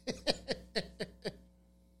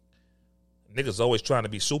 Niggas always trying to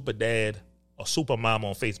be super dad or super mom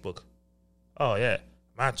on Facebook. Oh, yeah.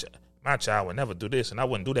 My child would never do this, and I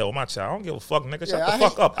wouldn't do that with my child. I don't give a fuck, nigga. Shut the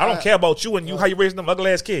fuck up. I don't care about you and how you raising them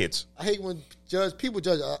ugly ass kids. I hate when people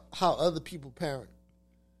judge how other people parent.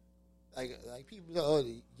 Like people,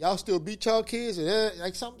 y'all still beat y'all kids, and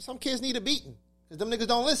like some kids need a beating because them niggas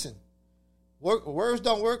don't listen. Words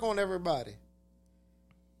don't work on everybody.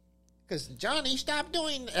 Because Johnny, stop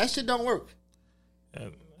doing that shit. Don't work.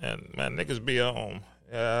 And man, niggas be on.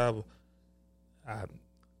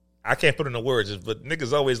 I can't put it into words, but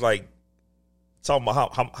niggas always like talking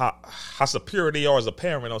about how superior they are as a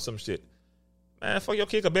parent or some shit. Man, fuck, your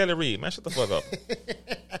kid can barely read. Man, shut the fuck up.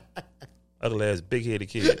 Ugly ass, big headed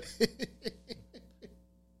kid.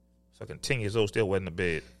 Fucking 10 years old, still wet in the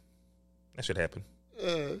bed. That shit happen.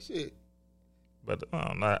 Shit. But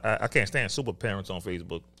I can't stand super parents on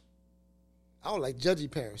Facebook. I don't like judgy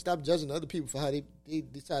parents. Stop judging other people for how they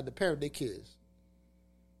decide to parent their kids.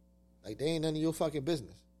 Like, they ain't none of your fucking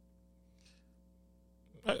business.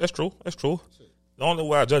 That's true. The only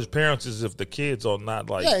way I judge parents is if the kids are not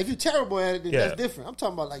like. Yeah, if you're terrible at it, then that's different. I'm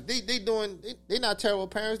talking about like they not terrible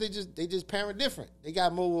parents. They just parent different. They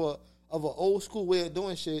got more of an old school way of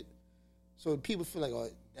doing shit. So people feel like,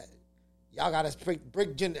 y'all got to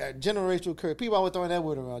break generational curse. People always throwing that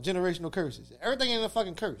word around. Generational curses. Everything ain't a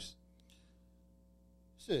fucking curse.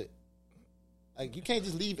 Shit. Like, you can't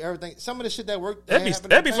just leave everything. Some of the shit that worked.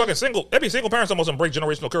 That'd be fucking single. That'd be single parents almost break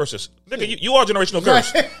generational curses. Nigga, you are generational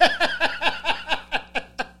curse.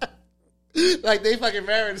 Like they fucking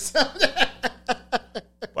married something.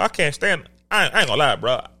 Well, I can't stand. I ain't gonna lie,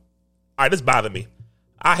 bro. All right, this bothers me.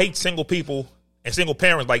 I hate single people and single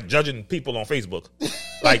parents like judging people on Facebook,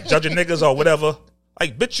 like judging niggas or whatever.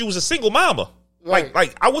 Like, bitch, you was a single mama. Right.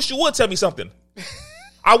 Like, I wish you would tell me something.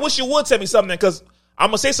 I wish you would tell me something because I'm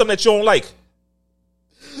gonna say something that you don't like.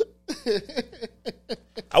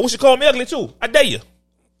 I wish you called me ugly too. I dare you.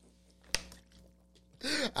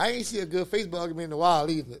 I ain't see a good Facebook argument in a while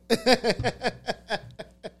either.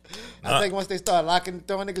 I think once they start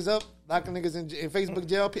throwing niggas up, locking niggas in Facebook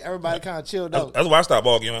jail, everybody kind of chilled out. That's why I stopped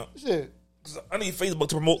arguing. Shit. I need Facebook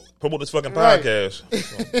to promote this fucking podcast.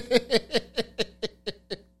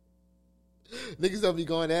 Niggas don't be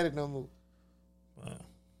going at it no more.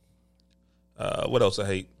 What else I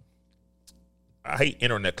hate? I hate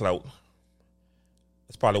internet clout.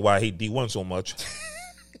 That's probably why I hate D1 so much.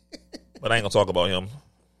 But I ain't gonna talk about him.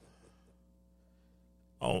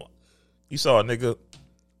 You saw a nigga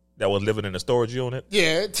that was living in a storage unit?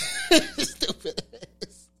 Yeah. Stupid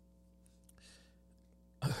ass.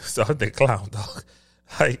 So I think clown, dog.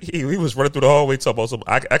 Like, he was running through the hallway talking about something.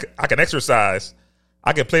 I can exercise.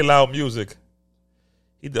 I can play loud music.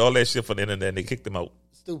 He did all that shit for the internet and they kicked him out.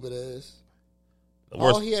 Stupid ass.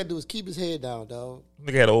 All he had to do was keep his head down, dog.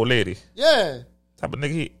 Nigga had an old lady. Yeah. Type of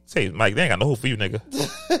nigga, say, Mike, they ain't got no hope for you, nigga.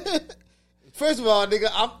 First of all, nigga,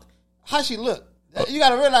 how she look? You got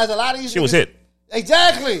to realize a lot of these. She was hit.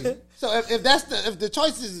 Exactly. So if the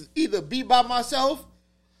choice is either be by myself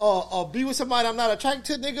or be with somebody I'm not attracted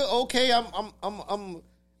to, nigga, okay, I'm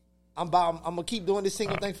gonna keep doing this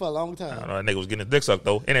single thing for a long time. I don't know, that nigga was getting his dick sucked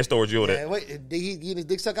though in that storage unit. Yeah, wait, did he get his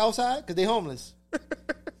dick sucked outside? Because they homeless.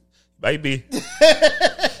 Baby.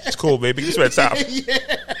 It's cool, baby. You spend time.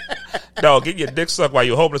 Yeah. No, getting your dick sucked while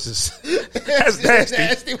you're homeless that's nasty.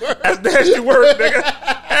 Nasty work. That's nasty work, nigga.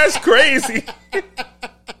 That's crazy.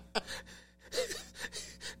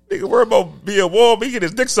 Nigga, worry about being warm. He get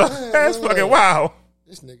his dick sucked. That's fucking wow.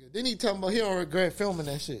 This nigga. Then he talking about he don't regret filming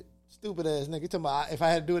that shit. Stupid ass nigga. He talking about if I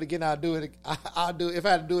had to do it again, I'll do it. I'll do it. If I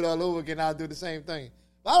had to do it all over again, I'll do the same thing.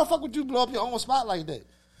 But how the fuck would you blow up your own spot like that?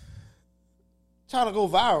 trying to go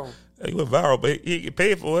viral. He went viral, but he get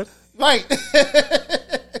paid for it. Right.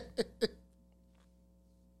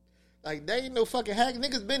 Like, they ain't no fucking hack.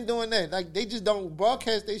 Niggas been doing that. Like, they just don't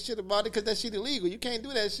broadcast they shit about it because that shit illegal. You can't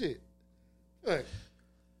do that shit. Right.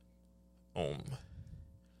 I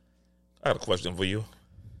got a question for you.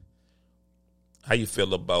 How you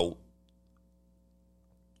feel about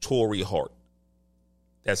Torrei Hart?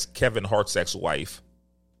 That's Kevin Hart's ex-wife,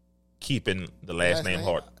 keeping the last name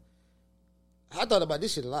Hart. I thought about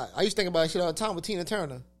this shit a lot. I used to think about this shit all the time with Tina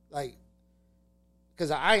Turner. Like, because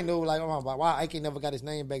I ain't know, like, why Ike never got his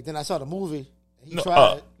name back. Then I saw the movie. He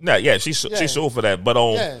tried. She sued for that. But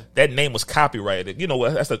that name was copyrighted. You know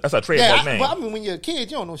what? That's a trademark name. But I mean, when you're a kid,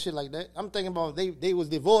 you don't know shit like that. I'm thinking about they was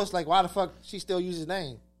divorced. Like, why the fuck she still uses his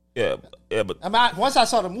name? Yeah, but I mean, once I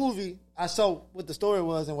saw the movie, I saw what the story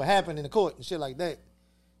was and what happened in the court and shit like that.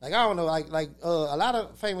 Like, I don't know, like a lot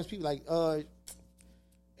of famous people, like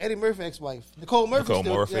Eddie Murphy's ex-wife, Nicole Murphy.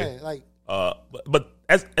 Yeah, like. But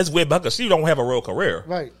as weird because she don't have a real career.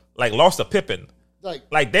 Right. Like, lost to Pippen.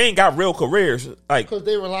 Like they ain't got real careers. Like, because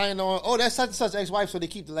they relying on, that's such and such ex-wife, so they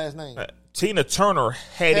keep the last name. Tina Turner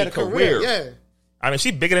had a career. Yeah. I mean,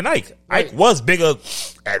 she bigger than Ike. Right. Ike was bigger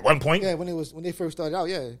at one point. Yeah, when they first started out.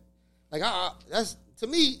 Yeah. Like, that's, to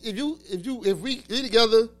me, if we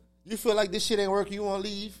together, you feel like this shit ain't working, you want to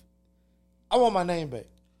leave, I want my name back.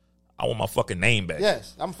 I want my fucking name back.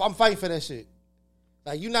 Yes, I'm fighting for that shit.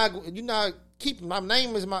 Like, you're not keeping my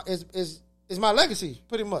name is my legacy,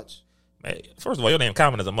 pretty much. Man, first of all, your name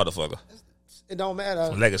Common is a motherfucker. It don't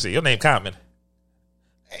matter. Legacy, your name Common.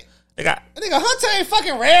 Nigga Hunter ain't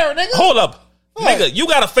fucking rare, nigga. Hold up. What? Nigga, you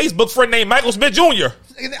got a Facebook friend named Michael Smith Jr.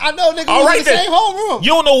 I know, nigga. All right, in the same homeroom. You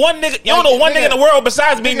don't know one nigga. You don't know one nigga in the world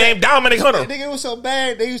besides me named Dominic Hunter. Nigga, it was so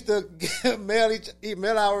bad. They used to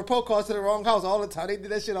mail our report cards to the wrong house all the time. They did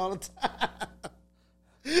that shit all the time.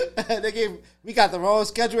 We got the wrong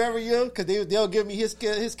schedule every year because they'll give me his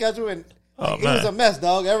schedule and it was a mess,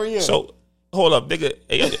 dog. Every year. So hold up, nigga.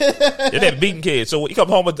 You're that beating kid. So when you come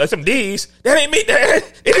home with some D's, that ain't me.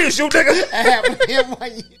 It is you,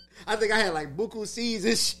 nigga. I think I had like buku C's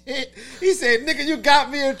and shit. He said, nigga, you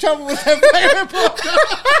got me in trouble with that paper report.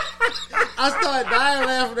 I started dying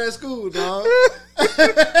laughing at school, dog.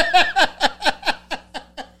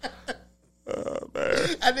 Oh,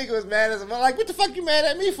 man. I think it was mad as a like, what the fuck you mad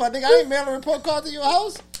at me for? Nigga, I ain't mailing a report card to your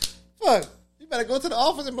house. Fuck. You better go to the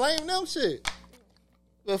office and blame them shit.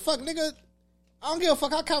 But fuck, nigga, I don't give a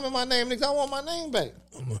fuck how comment my name, niggas. I want my name back.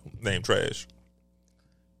 Name trash.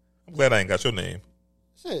 I'm glad I ain't got your name.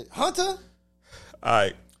 Shit, Hunter? All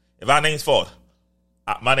right. If our name's fault,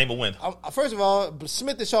 my name will win. First of all,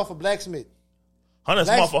 Smith is short for blacksmith. Hunter's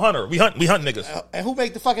small for Hunter. We hunt niggas. And who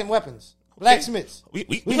make the fucking weapons? Blacksmiths. We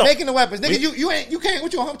making the weapons. Nigga, you can't,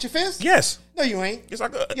 what you hunt with your fist? Yes. No, you ain't. Yes, I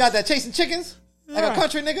could. You out there chasing chickens? Like a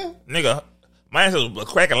country nigga? Nigga, my ancestors was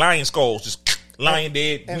cracking lion skulls, just lying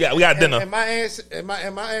dead. We got dinner. And my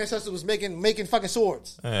ancestor was making fucking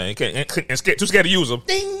swords. And too scared to use them.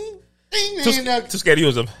 Ding. Ding. Too scared to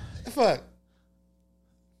use them. Fuck.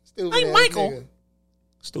 Stupid hey, ass Michael. Nigga.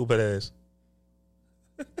 Stupid ass.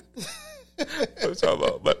 What you talking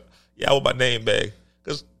about? But yeah, I want my name back.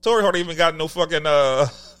 Because Torrei Hart even got no fucking,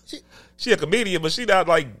 she a comedian, but she not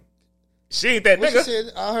like, she ain't that nigga. She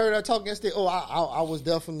said, I heard her talking yesterday, I was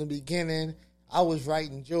there from the beginning. I was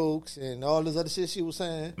writing jokes and all this other shit she was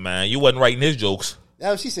saying. Man, you wasn't writing his jokes.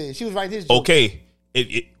 That's what she said. She was writing his jokes. Okay.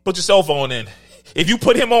 Put your cell phone in. If you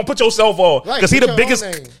put him on, put yourself on. Because he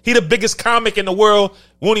the biggest comic in the world.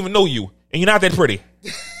 Won't even know you. And you're not that pretty.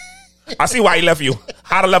 I see why he left you.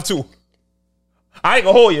 I'd have left too. I ain't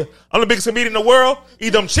gonna hold you. I'm the biggest comedian in the world.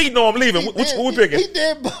 Either I'm cheating or I'm leaving. Who we picking?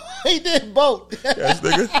 He did both. Yes,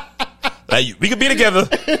 nigga. Like, we could be together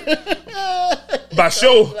by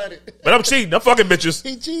show, but I'm cheating. I'm fucking bitches.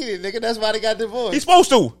 He cheated, nigga. That's why they got divorced. He's supposed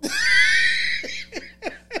to.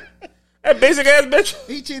 That basic ass bitch.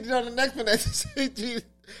 He cheated on the next one. He cheated.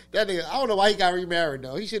 That nigga, I don't know why he got remarried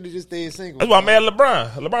though. He should have just stayed single. That's why I'm mad at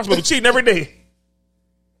LeBron. LeBron's supposed to be cheating every day.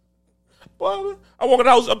 Boy, I walk in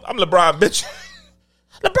the house, I'm LeBron, bitch.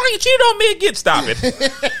 LeBron, you cheated on me again. Stop it.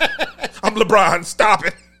 I'm LeBron. Stop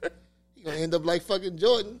it. You gonna end up like fucking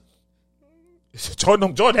Jordan.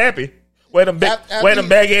 Jordan happy. Wear them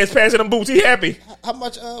bag ass pants and them boots. He happy. How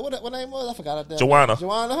much? What name was? I forgot that. Joanna.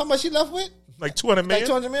 How much she left with? Like 200 million. Like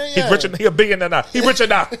 200 million. Yeah. He's richer. He a billionaire now. He richer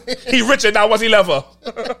now. He richer now. Once he left her,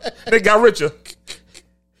 they got richer.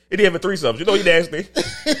 He didn't have a threesomes. You know he nasty.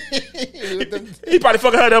 he probably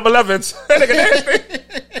fucking had them 11s. That nigga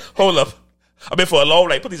nasty. Hold up. I've been for a long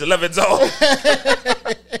night. Put these 11s on.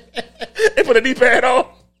 They put a knee pad on.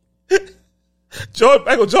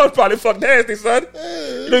 Michael Jordan probably fuck nasty, son.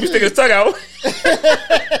 You know he be sticking his tongue out.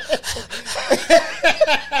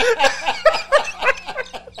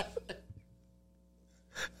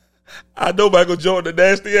 I know Michael Jordan, the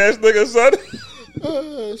nasty ass nigga, son.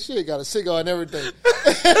 Shit, got a cigar and everything.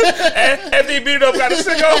 After he beat it up, got a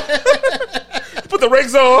cigar. Put the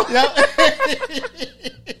rings on. Yep.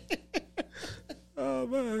 Oh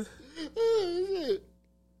man. Oh, shit.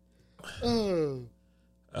 Oh.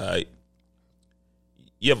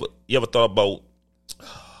 You ever thought about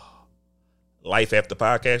life after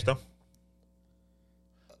podcast though?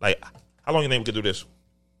 Like, how long you think we could do this?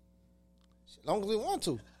 As long as we want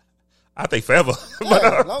to. I think forever.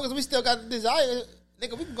 Yeah, as long as we still got the desire,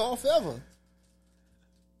 nigga, we can go on forever.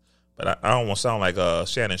 But I don't want to sound like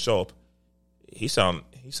Shannon Sharp. He sound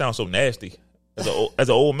so nasty. As an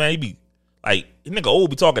old man, he be like, he nigga old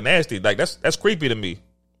be talking nasty. Like that's creepy to me.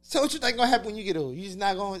 So what you think gonna happen when you get old? You just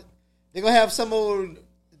not going. They gonna have some old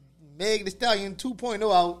Meg the Stallion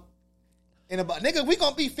 2.0 out in about, nigga. We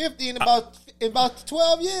gonna be 50 in about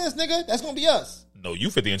 12 years, nigga. That's gonna be us. No, you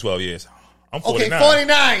 50 in 12 years. I'm 49. Okay,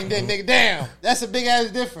 49 then, nigga. Damn, that's a big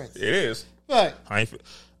ass difference. It is. But I ain't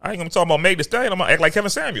gonna talk about Meg the Stallion. I'm gonna act like Kevin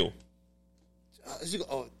Samuel.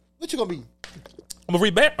 What you gonna be? I'm gonna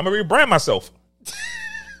rebrand myself.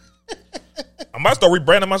 I might start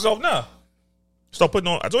rebranding myself now. Start putting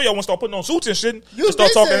on. I told you I want to start putting on suits and shit. You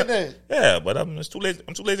start talking that. Yeah, but I'm too lazy.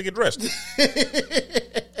 I'm too lazy to get dressed.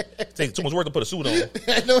 It takes too much work to put a suit on.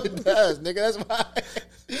 I know it does, nigga. That's why.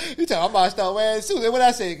 You tell me I'm about to start wearing suits. And what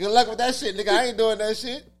I say? Good luck with that shit, nigga. I ain't doing that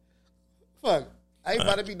shit. Fuck. I ain't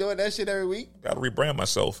about to be doing that shit every week. Gotta rebrand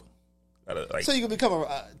myself. So you gonna become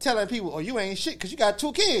telling people, oh, you ain't shit because you got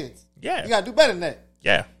 2 kids. Yeah. You gotta do better than that.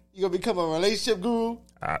 Yeah. You gonna become a relationship guru.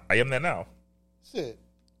 I am that now. Shit.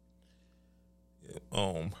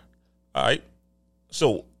 All right.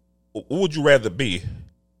 So, what would you rather be?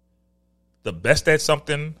 The best at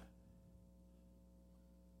something,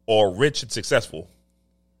 or rich and successful?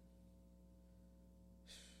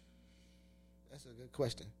 That's a good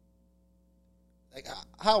question. Like,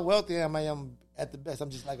 how wealthy am I? I'm at the best. I'm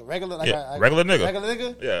just like a regular, regular nigga. Regular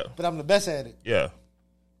nigga. Yeah. But I'm the best at it. Yeah.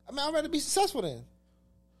 I mean, I'd rather be successful then.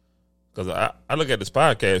 Because I look at this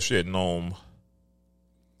podcast shit and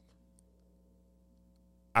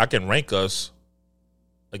I can rank us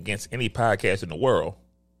against any podcast in the world,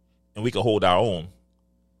 and we can hold our own.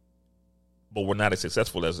 But we're not as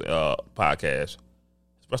successful as podcasts,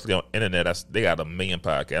 especially on the internet. They got 1 million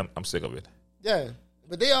podcasts. I'm sick of it. Yeah,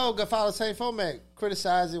 but they all got follow the same format: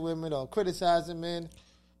 criticizing women or criticizing men.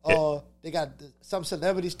 Or they got some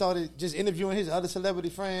celebrity started just interviewing his other celebrity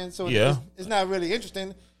friends. So it's not really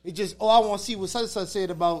interesting. It's just, I want to see what such and such said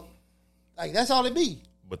about. Like, that's all it be.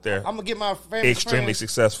 But they're I'm gonna get my family extremely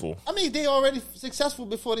successful. I mean, they already successful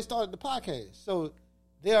before they started the podcast, so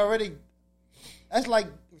they already. That's like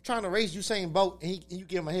trying to raise Usain Bolt and you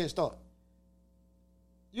give him a head start.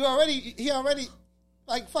 He already ahead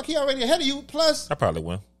of you. Plus, I probably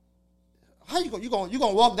win. How you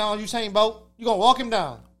gonna walk down Usain Bolt? You gonna walk him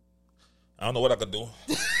down? I don't know what I could do.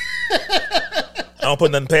 I don't put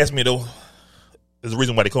nothing past me though. There's a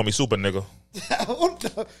reason why they call me super nigga.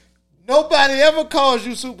 Nobody ever calls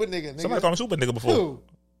you super nigga. Somebody called me super nigga before. Who?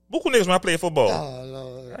 Buku niggas when I played football. Oh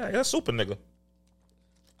Lord. Yeah, that's super nigga.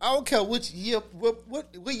 I don't care which year, what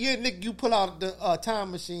year, nigga, you pull out the time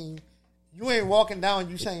machine. You ain't walking down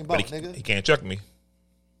Usain Bolt, nigga. He can't check me.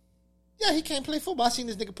 Yeah, he can't play football. I seen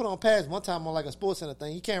this nigga put on pads one time on like a sports center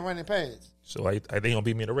thing. He can't run in pads. So I think he'll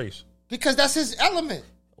beat me in the race. Because that's his element.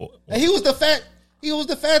 And he was the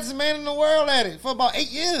fastest man in the world at it for about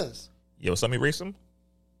 8 years. Yo, saw me race him?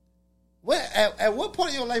 At what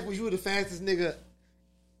point in your life was you the fastest nigga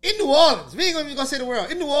in New Orleans? We ain't even gonna say the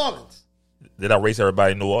world. In New Orleans. Did I race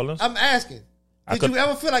everybody in New Orleans? I'm asking. Did you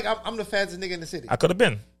ever feel like I'm the fastest nigga in the city? I could have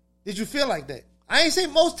been. Did you feel like that? I ain't say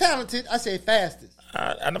most talented. I say fastest.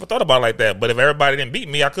 I never thought about it like that. But if everybody didn't beat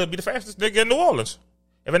me, I could be the fastest nigga in New Orleans.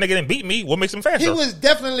 If a nigga didn't beat me, what makes him faster? He was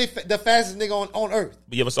definitely the fastest nigga on earth.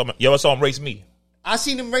 But you ever saw him race me? I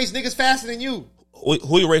seen him race niggas faster than you.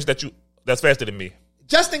 Who you raced that's faster than me?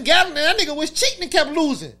 Justin Gatlin, that nigga was cheating and kept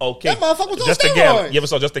losing. Okay. That motherfucker was Justin on steroids. Gatlin. You ever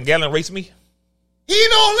saw Justin Gatlin race me? He in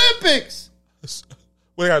the Olympics.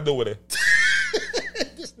 What do I do with it?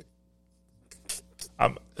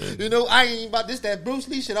 I ain't about that Bruce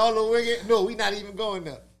Lee shit all over again. No, we not even going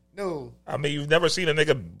there. No. I mean, you've never seen a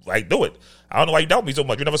nigga like do it. I don't know why you doubt me so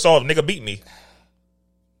much. You never saw a nigga beat me.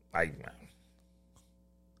 Like,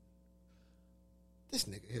 this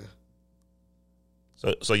nigga here.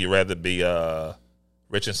 So you rather be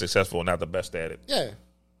rich and successful and not the best at it? Yeah.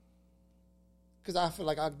 Because I feel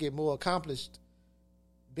like I get more accomplished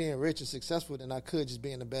being rich and successful than I could just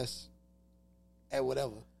being the best at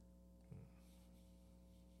whatever.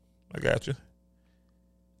 I got you.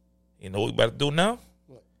 You know what we about to do now?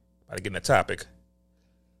 What? About to get in the topic.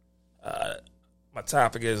 My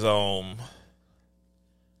topic is the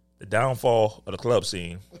downfall of the club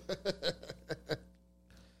scene.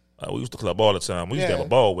 We used to club all the time. We used to have a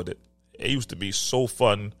ball with it. It used to be so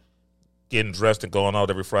fun getting dressed and going out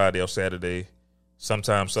every Friday or Saturday,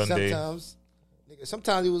 sometimes Sunday.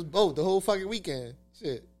 Sometimes it was both the whole fucking weekend.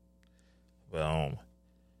 Shit. Well,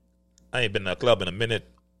 I ain't been to a club in a minute,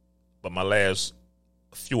 but my last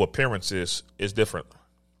few appearances is different.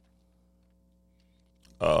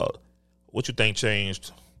 What you think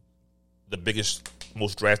changed? The biggest,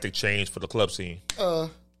 most drastic change for the club scene? I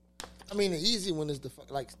mean, the easy one is the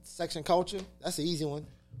section culture. That's the easy one.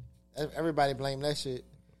 Everybody blame that shit.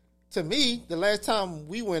 To me, the last time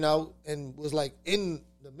we went out and was like in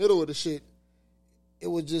the middle of the shit, it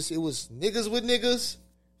was niggas with niggas,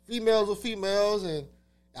 females with females, and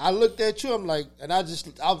I looked at you, I'm like, and I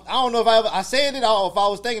don't know if I said it or if I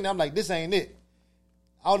was thinking, I'm like, this ain't it.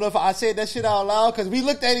 I don't know if I said that shit out loud, because we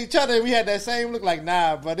looked at each other and we had that same look like,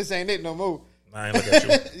 nah, bro, this ain't it no more. I ain't look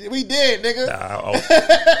at you. We did, nigga. Nah,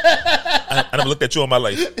 I never looked at you in my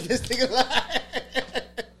life. This nigga lied.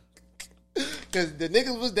 Because the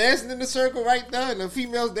niggas was dancing in the circle right now, and the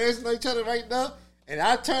females dancing on each other right now, and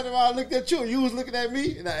I turned around and looked at you, and you was looking at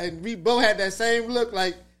me, and we both had that same look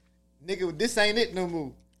like, nigga, this ain't it no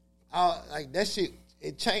more. Like, that shit,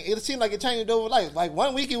 it changed. It seemed like it changed over life. Like,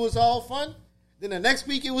 one week it was all fun, then the next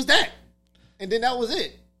week it was that, and then that was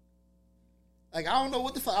it. Like, I don't know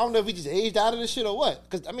what the fuck. I don't know if we just aged out of this shit or what.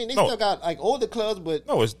 Because, I mean, they still got, like, older clubs, but...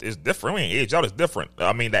 No, it's different. We ain't aged out. It's different.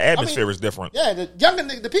 I mean, the atmosphere is different. Yeah, the younger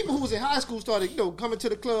niggas, the people who was in high school started, coming to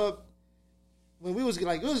the club when we was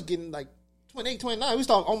getting, like, 28, 29. We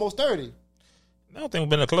started almost 30. I don't think we've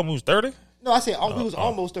been in a club when we was 30. No, I said we was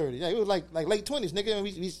almost 30. Yeah, it was, like late 20s, nigga. And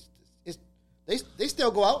they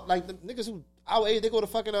still go out. Like, the niggas who our age, they go to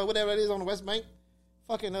fucking, whatever it is on the West Bank.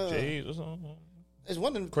 Fucking, Jays or something. It's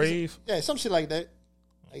one of them. Crave. Yeah, some shit like that.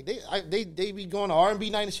 Like they be going to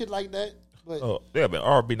R&B night and shit like that. But they have been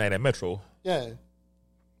R&B night at Metro. Yeah,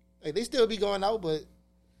 like they still be going out, but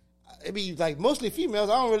it be like mostly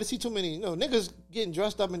females. I don't really see too many niggas getting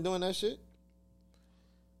dressed up and doing that shit.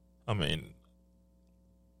 I mean,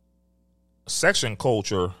 section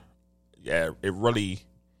culture, yeah, it really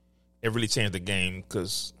changed the game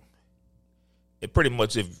because it pretty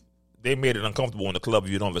much if they made it uncomfortable in the club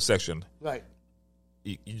if you don't have a section. Right.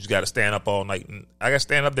 You just got to stand up all night. And I got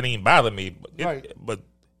stand up didn't even bother me. But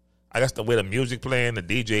I guess the way the music playing, the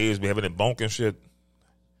DJs be having it bonk and shit.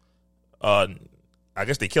 I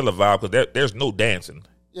guess they kill the vibe because there's no dancing.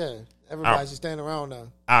 Yeah, everybody's just standing around now.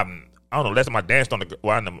 I don't know. Last time I danced I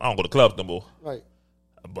don't go to clubs no more. Right.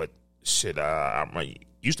 But shit, I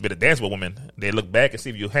used to be to dance with women. They look back and see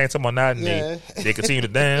if you're handsome or not, and they continue to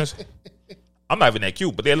dance. I'm not even that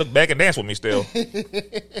cute, but they look back and dance with me still.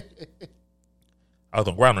 I was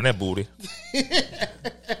on the ground on that booty.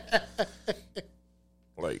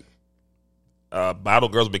 Like, bottle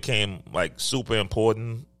girls became, like, super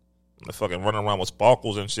important. They're fucking running around with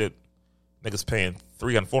sparkles and shit. Niggas paying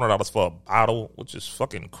 $300, $400 for a bottle, which is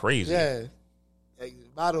fucking crazy. Yeah. Like,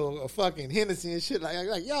 bottle of fucking Hennessy and shit. Like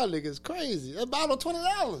y'all niggas crazy. That bottle $20.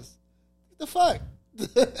 What the fuck?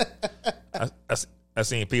 I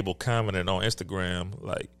seen people commenting on Instagram,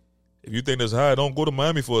 like, if you think that's high, don't go to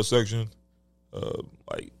Miami for a section.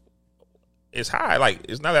 Like, it's high. Like,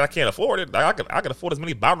 it's not that I can't afford it. Like, I can afford as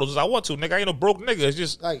many bottles as I want to, nigga. I ain't no broke nigga. It's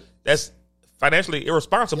just like that's financially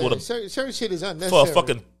irresponsible to certain shit is unnecessary for a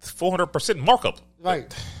fucking 400% markup.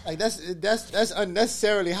 Right. Like that's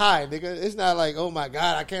unnecessarily high, nigga. It's not like, oh my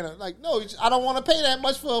god, I can't. Like, no, I don't want to pay that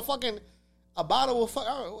much for a bottle of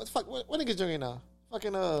what niggas drinking now?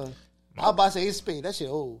 Fucking I was about to say it's Spain. That shit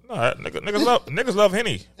old. No, niggas love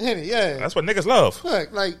Henny. Henny, yeah. That's what niggas love.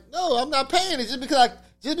 Look, like, no, I'm not paying it just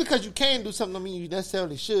because you can do something. I mean, you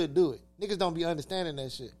necessarily should do it. Niggas don't be understanding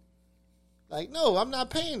that shit. Like, no, I'm not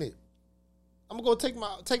paying it. I'm gonna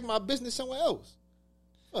go take my business somewhere else.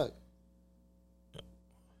 Fuck.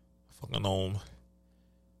 Fucking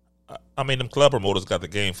I mean, them club promoters got the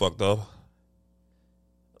game fucked up.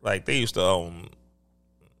 Like, they used to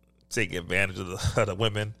take advantage of the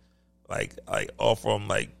women. Like offer them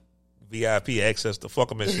like VIP access to fuck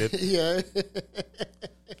them and shit. Yeah.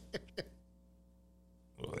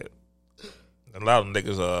 A lot of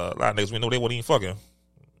niggas we know they wasn't even fucking.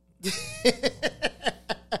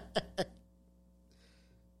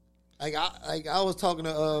 I was talking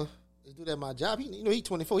to this dude at my job. He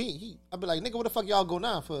 24. I be like, nigga, what the fuck y'all go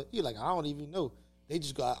now for? He like, I don't even know. I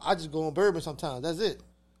just go on bourbon sometimes. That's it.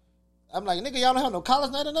 I'm like, nigga, y'all don't have no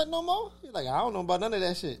college night or nothing no more? He's like, I don't know about none of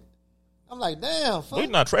that shit. I'm like, damn, fuck. You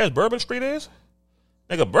know how trash Bourbon Street is?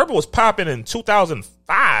 Nigga, Bourbon was popping in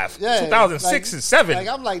 2005, 2006 and 7. Like,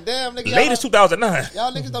 I'm like, damn, nigga. Latest 2009.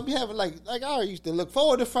 Y'all niggas don't be having, like I used to look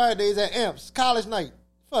forward to Fridays at Amps, college night.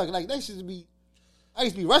 Fuck, like, they used to be, I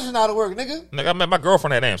used to be rushing out of work, nigga. Nigga, I met my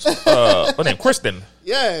girlfriend at Amps. Her name Kristen.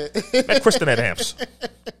 Yeah. Met Kristen at Amps.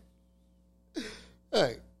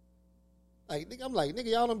 Like, nigga, I'm like, nigga,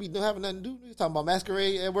 y'all don't be having nothing to do. You talking about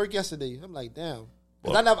Masquerade at work yesterday. I'm like, damn.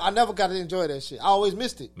 Because I never got to enjoy that shit. I always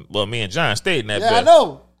missed it. Well, me and John stayed in that bit. Yeah, I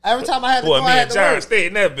know. Every time I had to go, me I had and to John work. stayed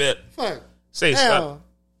in that bit. Fuck. Say, damn.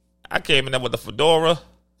 I came in there with the fedora.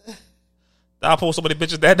 I pulled so many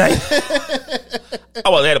bitches that night.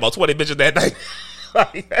 I had about 20 bitches that night.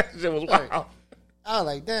 Like, that shit was wild. I was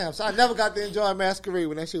like, damn. So I never got to enjoy Masquerade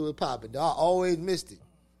when that shit was popping. I always missed it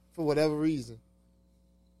for whatever reason.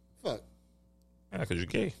 Fuck. Yeah, because you're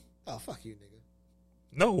gay. Oh, fuck you, nigga.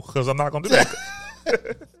 No, because I'm not going to do that.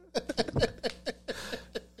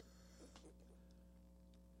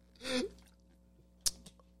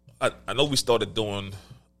 I know we started doing,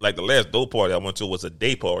 like the last dope party I went to was a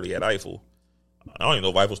day party at Eiffel. I don't even know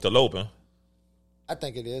if Eiffel's still open. I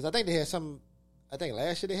think it is. I think they had some. I think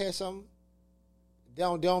last year they had some. They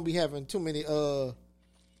don't be having too many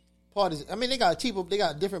parties. I mean, they got cheaper. They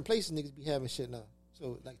got different places niggas be having shit now.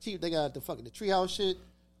 So like cheap, they got the treehouse shit.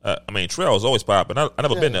 I mean, Treehouse always popping. I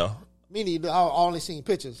never been there. Me neither. I only seen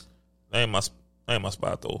pictures. That ain't my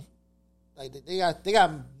spot though. Like they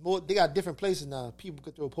got different places now. People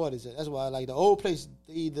could throw parties at. That's why like the old place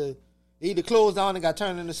they either closed down and got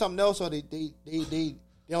turned into something else, or they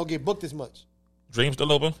don't get booked as much. Dream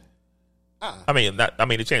still open? I mean,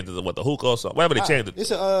 they changed it to what, the hookah or something. Whatever they changed it.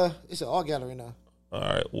 It's an art gallery now. All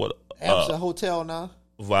right, what? It's a hotel now.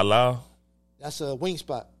 Voila. That's a wing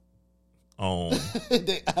spot. A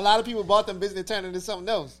lot of people bought them business, turned into something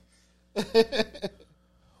else.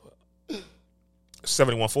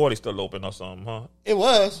 7140 still open or something, huh? It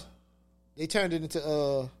was. They turned it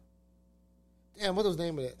into damn, what was the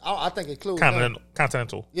name of it? I think it closed.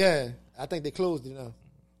 Continental. Yeah, I think they closed it now.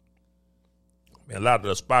 Man, a lot of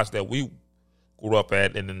the spots that we grew up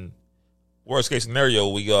at, and then worst case scenario,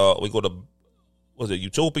 we go to, was it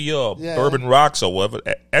Utopia or Bourbon Rocks or whatever?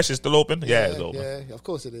 That shit's still open? Yeah, it's open. Yeah, of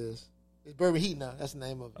course it is. It's Bourbon Heat now. That's the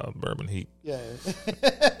name of it. Bourbon Heat. Yeah.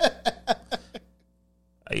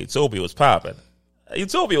 Utopia was popping.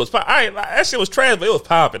 That shit was trash, but it was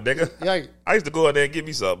popping, nigga. Yeah. I used to go in there and give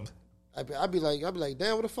me something. I'd be like,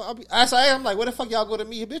 damn, what the fuck? I'm like, where the fuck y'all go to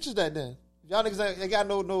meet your bitches that then? Y'all niggas they got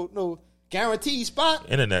no guaranteed spot.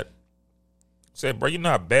 Internet. Said, bro, you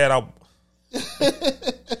know how bad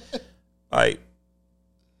like,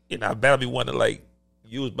 you know how bad I be wanting to like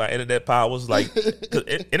use my internet powers. Like, cause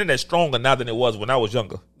internet's stronger now than it was when I was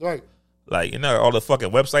younger. Right. Like, you know, all the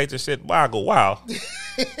fucking websites and shit. Why I go wild?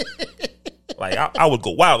 Like, I would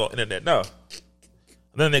go wild on internet now. And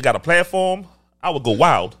then they got a platform. I would go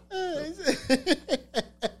wild.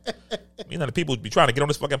 You know, the people be trying to get on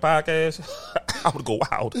this fucking podcast. I would go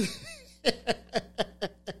wild.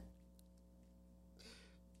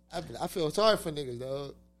 I feel sorry for niggas,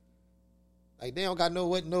 dog. Like, they don't got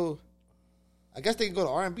no. I guess they can go to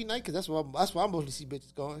R&B night because that's where I mostly see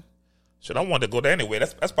bitches going. Shit, I wanted to go there anyway.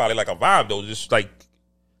 That's probably like a vibe though. Just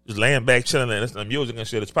laying back, chilling, and listening to music and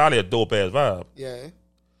shit. It's probably a dope ass vibe. Yeah. It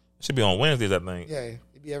should be on Wednesdays, I think. Yeah,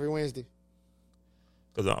 it be every Wednesday.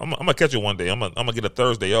 Cause I'm gonna catch it one day. I'm gonna get a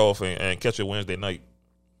Thursday off and catch it Wednesday night.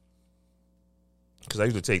 Cause I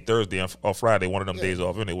usually take Thursday or Friday, one of them days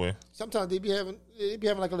off anyway. Sometimes they be having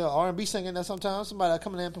like a little R&B singing there. Sometimes somebody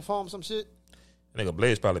come in there and perform some shit. Nigga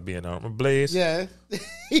Blaze probably be in there. Remember Blaze? Yeah,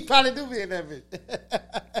 he probably do be in that bitch.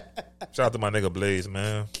 Shout out to my nigga Blaze,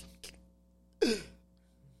 man.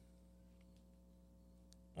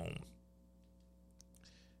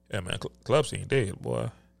 Yeah, man, club scene dead,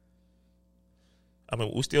 boy. I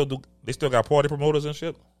mean, they still got party promoters and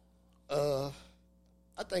shit? I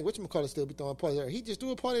think whatchamacallit still be throwing parties there. He just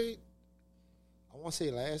do a party, I want to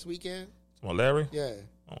say last weekend. Well, Larry? Yeah.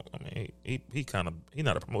 Oh, I mean, he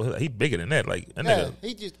not a promoter. He bigger than that. Like, that yeah,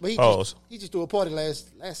 nigga. He just do a party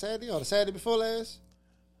last Saturday or the Saturday before last.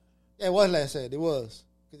 Yeah, it was last Saturday. It was.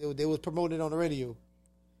 Because they was promoting it on the radio.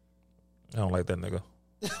 I don't like that nigga.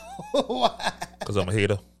 Why? Because I'm a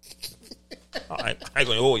hater. I ain't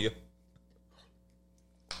going to hold you.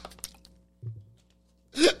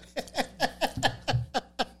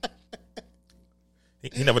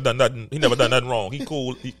 He never done nothing. He never done nothing wrong. He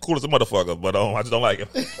cool as a motherfucker, but I just don't like him.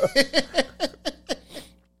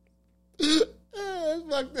 That's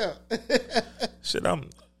fucked up. Shit,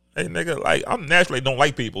 hey nigga, like I'm naturally don't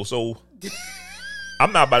like people, so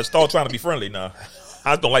I'm not about to start trying to be friendly now.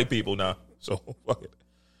 I just don't like people now. So fuck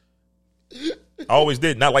it. I always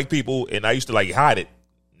did not like people, and I used to like hide it.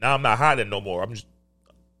 Now I'm not hiding no more.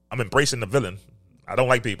 I'm embracing the villain. I don't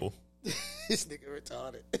like people. This nigga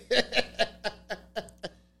retarded.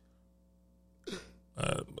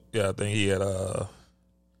 Yeah, I think he had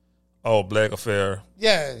all black affair.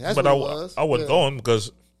 Yeah, that's but what it was. I wasn't going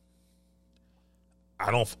because I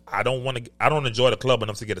don't enjoy the club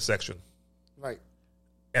enough to get a section. Right.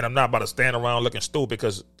 And I'm not about to stand around looking stupid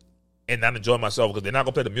and not enjoy myself because they're not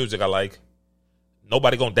gonna play the music I like.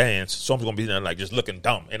 Nobody gonna dance. So I'm gonna be there like just looking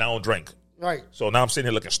dumb, and I don't drink. Right. So now I'm sitting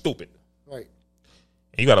here looking stupid. Right.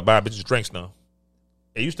 And you gotta buy bitches drinks now.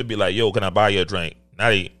 It used to be like, yo, can I buy you a drink? Now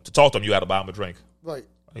to talk to them, you gotta buy them a drink. Right.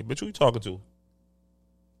 Like, bitch, who you talking to?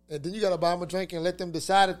 And then you gotta buy them a drink and let them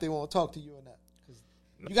decide if they want to talk to you or not. 'Cause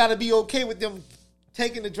you gotta be okay with them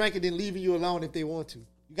taking the drink and then leaving you alone if they want to.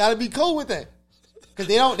 You gotta be cool with that. Because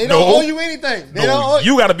they don't owe you anything.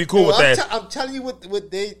 You got to be cool with that. I'm telling you what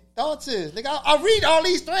their thoughts is. Nigga, I read all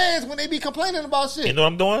these threads when they be complaining about shit. You know what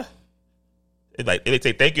I'm doing? It's like, if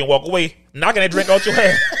they say thank you and walk away, knocking that drink out your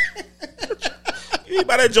hand. You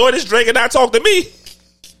better enjoy this drink and not talk to me.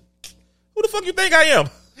 Who the fuck you think I am?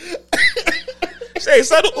 Say,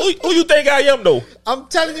 son, who you think I am, though? I'm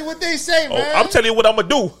telling you what they say, man. I'm telling you what I'm going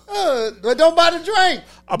to do. But don't buy the drink.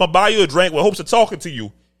 I'm going to buy you a drink with hopes of talking to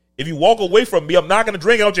you. If you walk away from me, I'm knocking the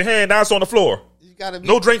drink out your hand. Now it's on the floor. You gotta be,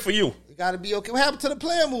 no drink for you. You got to be okay. What happened to the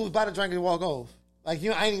player move? Buy the drink and walk off. Like,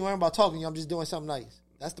 I ain't even worrying about talking to you. I'm just doing something nice.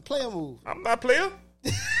 That's the player move. I'm not player.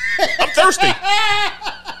 I'm thirsty.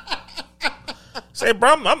 Say,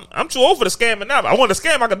 bro, I'm too old for the scamming now. I want to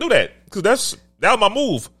scam, I can do that. Because that was my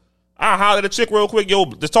move. I holler at a chick real quick, yo,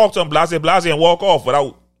 just talk to him, blase, and walk off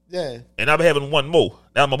without. Yeah. And I've been having one more.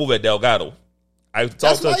 That was my move at Delgado. I talked to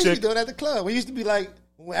a chick. That's what I used to be doing at the club. We used to be like,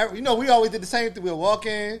 we always did the same thing. We'll walk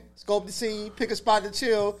in, scope the scene, pick a spot to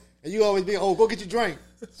chill, and you always be, go get your drink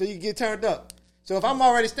so you can get turned up. So if I'm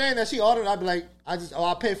already staying there, she ordered, I'd be like,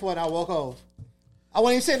 I'll pay for it and I'll walk off. I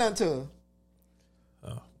wouldn't even say nothing to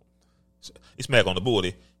her. You smack on the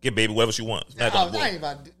booty. Get baby whatever she wants. Smack on the booty. I ain't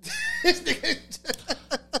about to do this.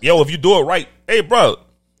 Yo, if you do it right, hey, bro.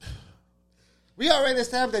 We already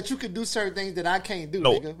established that you can do certain things that I can't do,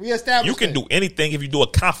 No, nigga. We established you can do anything if you do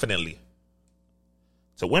it confidently.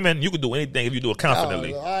 So women, you can do anything if you do it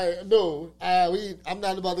confidently. I'm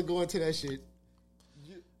not about to go into that shit.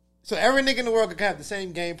 So every nigga in the world can have the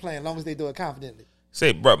same game plan as long as they do it confidently.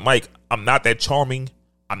 Say, bro, Mike, I'm not that charming.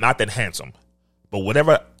 I'm not that handsome. But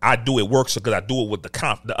whatever I do, it works because I do it with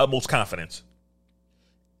the utmost confidence.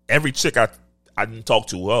 Every chick I didn't talk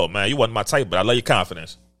to, oh, man, you wasn't my type, but I love your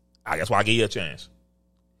confidence. That's why I gave you a chance.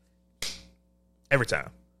 Every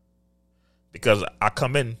time. Because I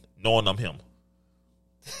come in knowing I'm him.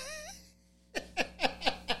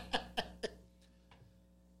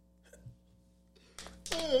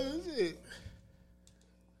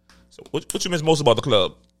 So what you miss most about the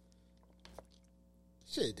club?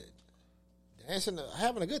 Shit, dancing,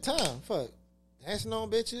 having a good time. Fuck, dancing on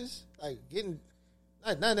bitches, like getting,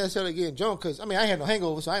 not necessarily getting drunk. Because I ain't had no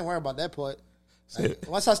hangover, so I ain't worried about that part. Like,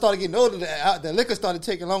 once I started getting older, the liquor started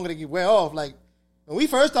taking longer to wear off. Like when we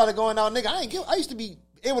first started going out, nigga, I used to be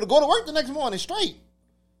able to go to work the next morning straight.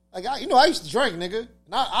 Like I used to drink, nigga.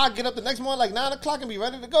 Now I get up the next morning like 9 o'clock and be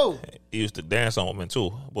ready to go. You used to dance on women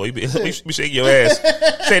too, boy. You be shaking your ass.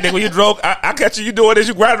 Say, nigga, when you drunk, I catch you doing this.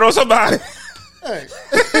 You grinding on somebody. Hey.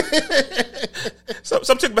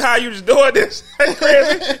 Some chick behind you just doing this. That's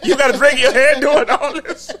crazy. You got a drink in your hand doing all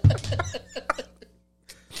this.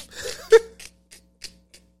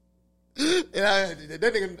 And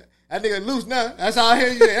that nigga loose now. That's how I hear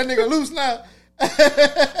you. That nigga loose now.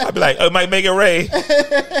 I'd be like, it might make it rain.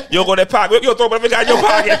 You'll go in that pocket. You'll throw whatever you got in your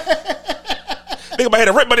pocket. Nigga might have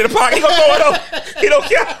the rent money in the pocket. He gonna throw it up. He don't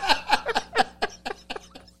care.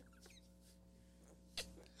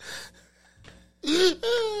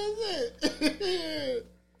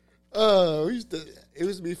 It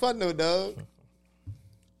used to be fun though, dog.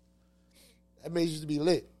 That made used to be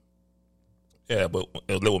lit. Yeah, but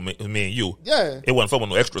it was lit with me and you. Yeah. It wasn't fun when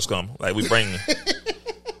no extras come. Like we bring,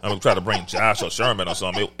 I'm gonna try to bring Josh or Sherman or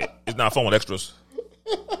something. It's not fun with extras.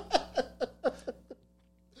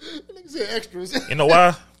 Niggas said extras. You know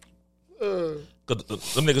why?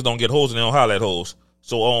 Because them niggas don't get hoes and they don't holler at hoes.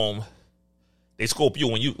 So they scope you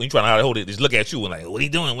when you trying to holler at hoes. They just look at you and like, what he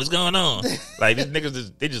doing? What's going on? Like these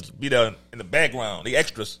niggas they just be there in the background. They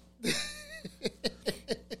extras.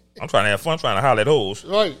 I'm trying to have fun, trying to holler at hoes.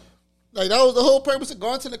 Right. Like that was the whole purpose of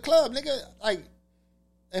going to the club, nigga. Like,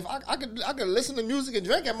 if I could listen to music and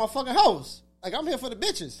drink at my fucking house. Like I'm here for the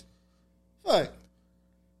bitches. Fuck.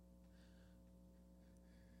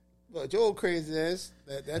 But your old crazy ass,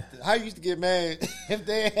 I used to get mad if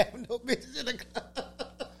they ain't have no bitches in the club.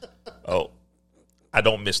 Oh, I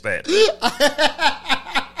don't miss that.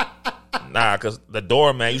 Nah, because the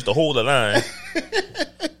doorman used to hold the line.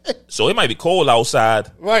 So it might be cold outside.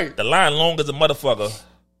 Right. The line long as a motherfucker.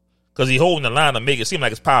 Because he holding the line to make it seem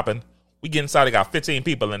like it's popping. We get inside, they got 15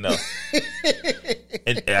 people in there.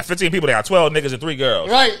 And 15 people, they got 12 niggas and 3 girls.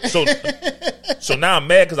 Right. So now I'm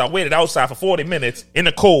mad because I waited outside for 40 minutes in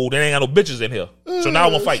the cold and ain't got no bitches in here. So now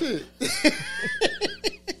I want to fight.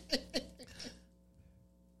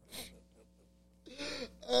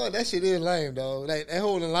 Oh, that shit is lame, dog. Like, that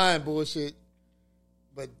holding line bullshit.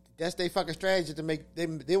 But that's their fucking strategy to make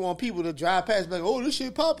they want people to drive past like, oh, this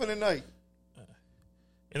shit popping tonight.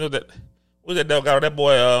 You know that what's that dog got? That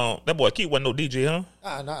boy Keith wasn't no DJ,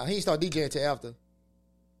 huh? Nah, he didn't start DJing until after.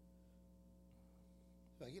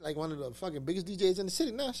 He like one of the fucking biggest DJs in the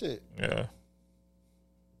city now, shit. Yeah.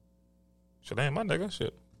 Shit ain't my nigga,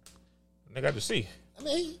 shit. Nigga I just see. I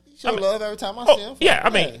mean, he show love every time I see him. Yeah, I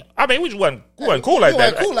mean, we just wasn't cool like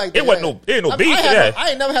that. Cool like that. It wasn't no beef.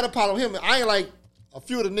 I ain't never had a problem with him. I ain't like a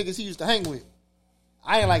few of the niggas he used to hang with.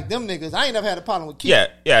 I ain't like them niggas. I ain't never had a problem with Keith.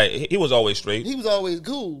 Yeah, he was always straight. He was always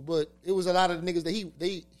cool, but it was a lot of the niggas that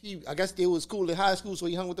he I guess they was cool in high school, so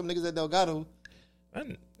he hung with them niggas at Delgado.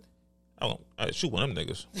 I shoot one of them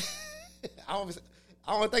niggas. I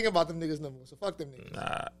don't think about them niggas no more, so fuck them niggas.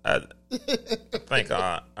 Nah, I think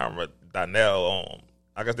I remember Donnell.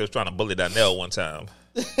 I guess they was trying to bully Donnell one time.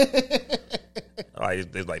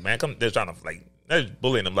 Like, they was like, man, they're trying to like. They're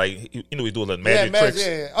bullying him like he was doing little magic tricks.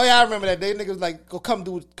 Yeah. Oh yeah, I remember that day. Niggas like go come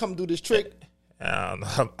do this trick.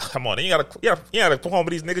 Come on, you gotta perform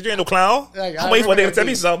with these niggas. You ain't no clown. Like, I'm waiting for a nigga to tell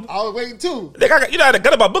me something. I was waiting too. You know how to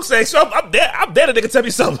gut about book saying so I'm there. I'm there. The nigga tell me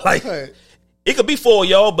something like it could be 4 of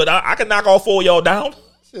y'all, but I can knock all 4 of y'all down.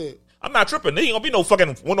 Shit. I'm not tripping. There ain't gonna be no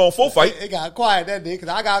fucking 1-on-4 fight. It got quiet that day because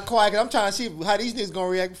I got quiet because I'm trying to see how these niggas gonna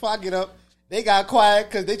react before I get up. They got quiet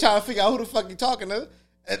because they trying to figure out who the fuck you talking to.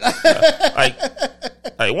 Like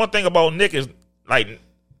one thing about Nick is like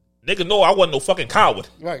niggas know I wasn't no fucking coward.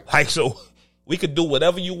 Right. Like so we could do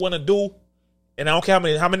whatever you want to do, and I don't care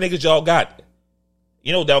how many niggas y'all got.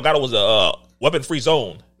 You know, Delgado was a weapon free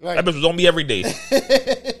zone. Right. That bitch was on me every day,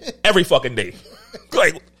 every fucking day.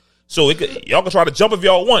 Like so, y'all can try to jump if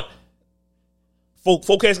y'all want. 4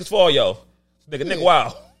 caskets for all y'all. Nigga,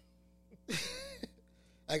 wow.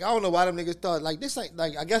 Like I don't know why them niggas thought like this ain't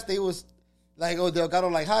like I guess they was. Like, oh, Delgado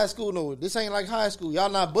like high school. No, this ain't like high school. Y'all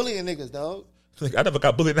not bullying niggas, dog. Like, I never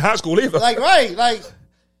got bullied in high school either. Like, right. Like,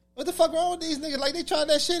 what the fuck wrong with these niggas? Like, they tried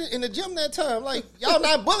that shit in the gym that time. Like, y'all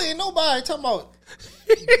not bullying nobody. Talking about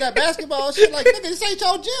that basketball shit. Like, nigga, this ain't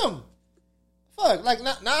y'all gym. Fuck. Like,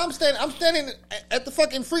 now I'm standing at the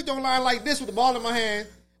fucking free throw line like this with the ball in my hand,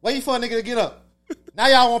 waiting for a nigga to get up. Now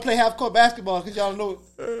y'all want to play half court basketball because y'all know.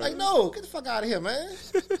 Like, no, get the fuck out of here, man.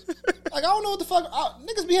 Like, I don't know what the fuck.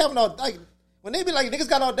 Niggas be having all, like, when they be like, niggas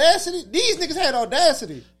got audacity, these niggas had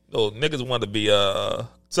audacity. No, niggas want to be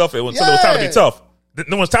tough. When somebody was trying to be tough.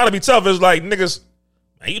 No one's trying to be tough. It's like, niggas,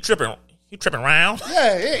 man, you tripping around.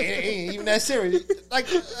 Yeah, it ain't even that serious. Like,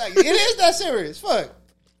 it is that serious. Fuck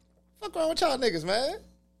wrong with y'all niggas, man.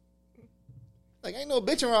 Like, ain't no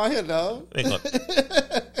bitch around here, dog.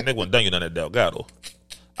 Nigga wasn't done you none at Delgado.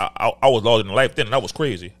 I was larger than life then, and I was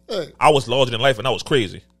crazy. Hey. I was larger than life, and I was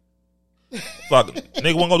crazy. Fuck,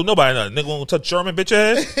 nigga wasn't gonna do nobody nothing. Nigga wasn't gonna touch Sherman, bitch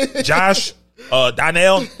ass. Josh,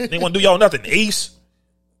 Donnell, nigga wanna do y'all nothing. Ace.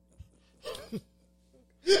 You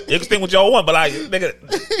can think what y'all want, but like, nigga,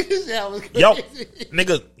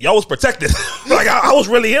 y'all was protected. Like, I was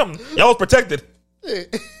really him. Y'all was protected.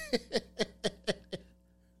 Shit.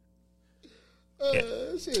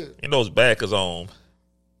 You know it's bad because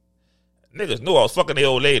niggas knew I was fucking the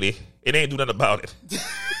old lady. It ain't do nothing about it.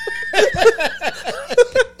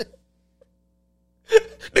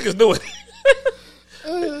 Niggas knew it.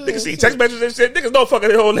 Niggas see text messages and shit. Niggas know fucking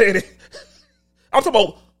the old lady. I'm talking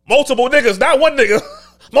about multiple niggas, not one nigga.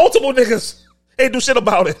 Multiple niggas. Ain't do shit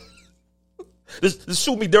about it. This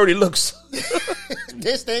shoot me dirty looks.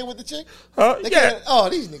 They staying with the chick? Huh? Yeah. Oh,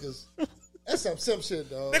 these niggas. That's some simp shit,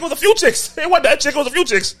 dog. Nigga was a few chicks. It wasn't that chick, it was a few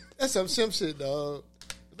chicks. That's some simp shit, dog.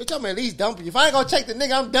 Bitch, I'm at least dumping you. If I ain't gonna check the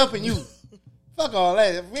nigga, I'm dumping you. Fuck all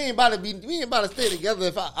that. We ain't about to stay together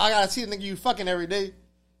if I gotta see the nigga you fucking every day.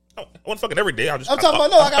 I wasn't fucking every day. I'm talking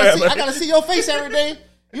about, no, I gotta see your face every day.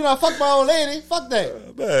 You know, fuck my old lady. Fuck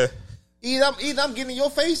that. Man. Either I'm getting in your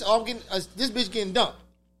face or I'm getting this bitch getting dumped.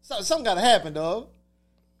 Something gotta happen, dog.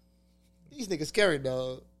 These niggas scary,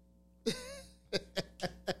 dog.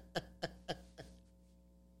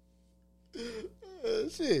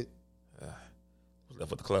 Shit. What's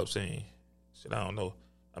left with the club scene? Shit, I don't know.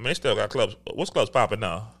 I mean, they still got clubs. What's clubs popping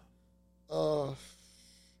now?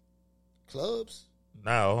 Clubs?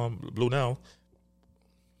 Now, Blue now.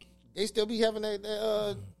 They still be having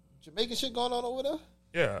that Jamaican shit going on over there?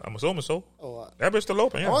 Yeah, I'm assuming so. Oh, that bitch still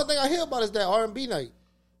open, yeah. The only thing I hear about is that R&B night.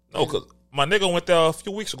 No, because my nigga went there a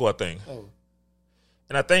few weeks ago, I think. Oh.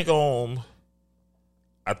 And I think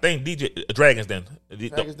DJ Dragons Den.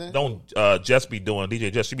 Don't just be doing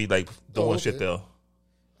DJ Just. She be like doing shit there.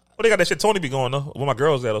 Well, they got that shit Tony be going though. With my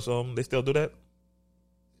girls at or something. They still do that?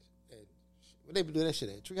 What they be doing that shit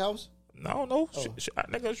at? Treehouse? No.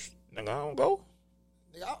 Nigga, I don't go.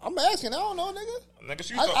 Nigga, I'm asking. I don't know, nigga. Nigga,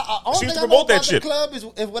 she I used to promote that shit. The club is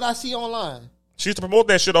what I see online. She used to promote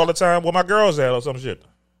that shit all the time with my girls at or some shit.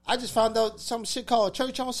 I just found out some shit called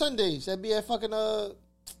Church on Sundays. That be at fucking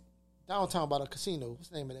downtown by the casino. What's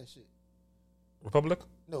the name of that shit? Republic?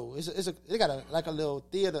 No, they got a little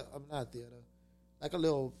theater. Not a theater. Like a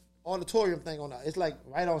little auditorium thing on it's like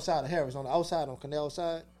right outside of Harris, on the outside on Canal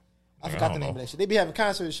side. I forgot the name of that shit. They be having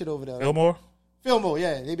concert and shit over there. Fillmore,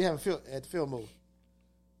 yeah. They be having at Fillmore.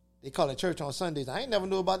 They call it Church on Sundays. I ain't never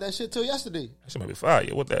knew about that shit till yesterday. That shit might be fire.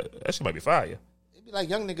 That shit might be fire. It be like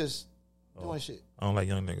young niggas doing shit. I don't like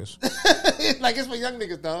young niggas. Like it's for young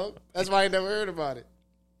niggas, dog. That's why I ain't never heard about it.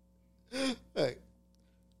 Hey.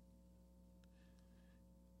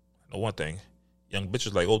 I know one thing. Young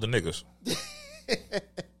bitches like older niggas.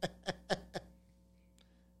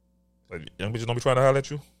 Like young bitches don't be trying to holler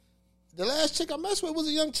at you? The last chick I messed with was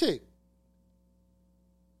a young chick.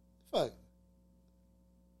 Fuck.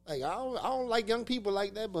 Like I don't like young people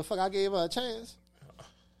like that, but fuck, I gave her a chance.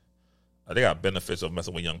 They got benefits of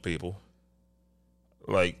messing with young people.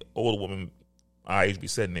 Like older women, our age be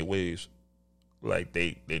set in their ways. Like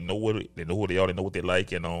they know who they are, they know what they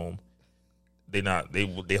like, and they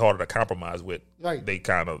harder to compromise with. Right. They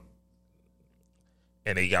kind of,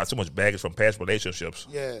 and they got so much baggage from past relationships.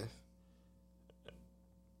 Yeah.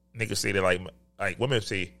 Niggas say they like women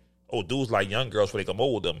say, oh, dudes like young girls so they come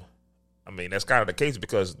over them. I mean, that's kind of the case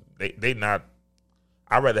because they not.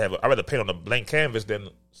 I'd rather paint on a blank canvas than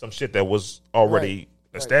some shit that was already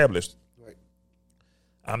established. Right.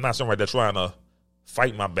 I'm not somebody that's trying to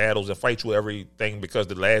fight my battles and fight you everything because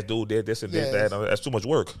the last dude did this and did that. That's too much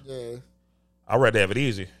work. Yeah. I'd rather have it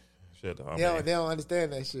easy. Shit. They don't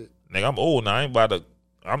understand that shit. Nigga, I'm old now. I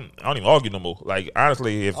don't even argue no more. Like,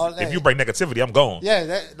 honestly, if you bring negativity, I'm gone. Yeah,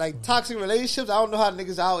 that like toxic relationships, I don't know how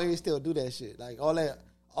niggas out here still do that shit. Like all that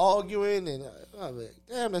arguing and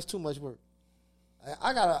damn, that's too much work.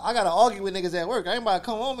 I gotta argue with niggas at work. I ain't about to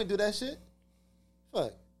come home and do that shit.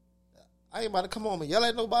 Fuck. I ain't about to come home and yell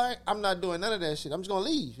at nobody. I'm not doing none of that shit. I'm just gonna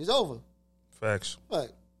leave. It's over. Facts.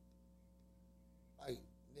 Fuck. Like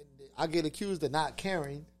I get accused of not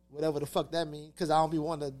caring, whatever the fuck that means, because I don't be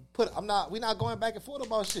wanting to we not going back and forth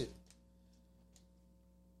about shit.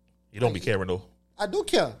 You don't be caring though. I do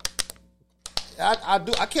care.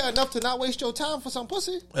 I care enough to not waste your time for some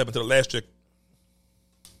pussy. What happened to the last chick?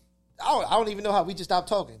 I don't even know how we just stopped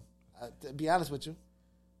talking. To be honest with you,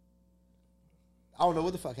 I don't know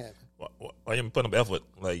what the fuck happened. Why you putting up effort?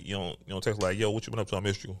 Like you don't text like, yo, what you been up to? I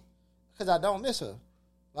missed you. Because I don't miss her.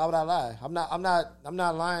 Why would I lie? I'm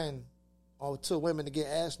not lying to women to get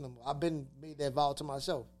ass no more. I've been made that vow to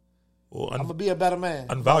myself. Well, I'm gonna be a better man.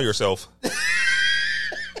 Unvow yourself.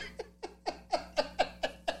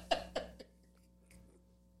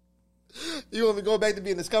 You want me to go back to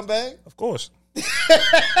being a scumbag? Of course. This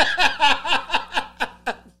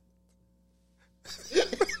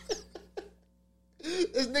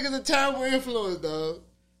nigga's a terrible influence, dog.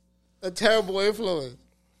 A terrible influence.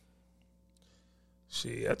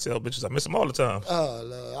 Shit, I tell bitches I miss them all the time. Oh,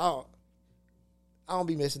 Lord. I don't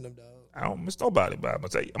be missing them, dog. I don't miss nobody, but I'm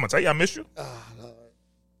gonna tell you I miss you. Oh, Lord.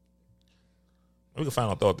 We can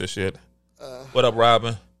final thought this shit. What up,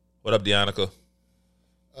 Robin? What up, Deonica?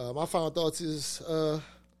 My final thoughts is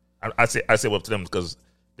I say what up to them because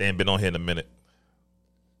they ain't been on here in a minute.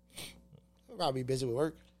 I'll probably be busy with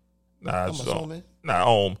work. Nah, I'm assuming.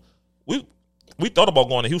 We thought about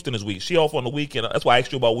going to Houston this week. She off on the weekend. That's why I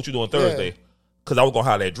asked you about what you doing Thursday. Because I was gonna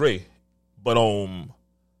holler at Dre. But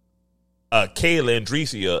Kayla and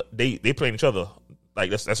Drecia, they playing each other. Like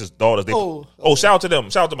that's his daughters. Shout out to them.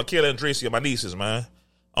 Shout out to Michaela and Drecia, my nieces, man.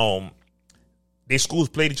 Their schools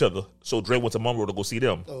played each other, so Dre went to Monroe to go see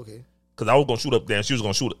them. Okay. Because I was gonna shoot up there and she was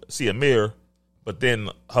gonna see Amir, but then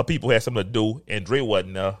her people had something to do and Dre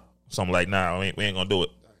wasn't there. So I'm like, nah, we ain't gonna do it.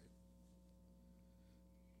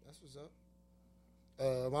 That's what's up.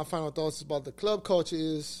 My final thoughts about the club culture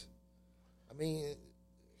is,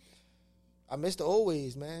 I miss the old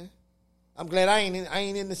ways, man. I'm glad I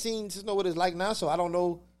ain't in the scene to know what it's like now, so I don't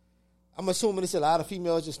know I'm assuming it's a lot of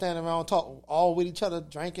females just standing around talk all with each other,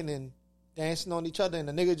 drinking and dancing on each other, and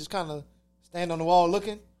the nigga just kind of stand on the wall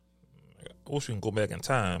looking. I wish we can go back in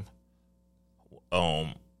time,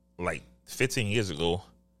 like 15 years ago,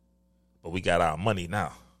 but we got our money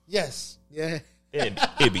now. Yes, yeah.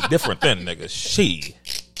 It'd be different then, nigga. She.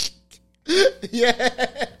 Yeah.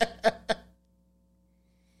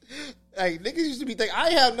 Like, niggas used to be thinking, I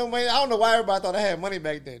have no money. I don't know why everybody thought I had money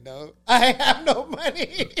back then, though. I ain't have no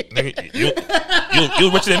money. Nigga, you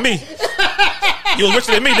was richer than me. You was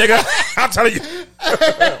richer than me, nigga. I'm telling you.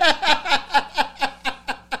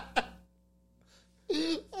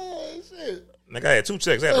 Oh, shit. Nigga, I had 2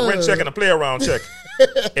 checks. I had a rent check and a play around check.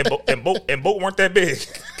 and both weren't that big.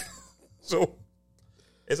 So,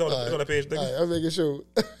 it's on the page, nigga. All right, I'm making sure.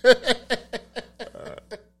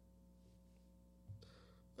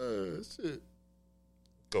 Shit.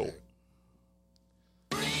 Go.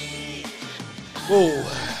 Whoa.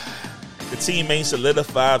 The team ain't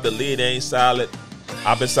solidified. The lead ain't solid.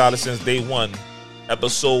 I've been solid since day one.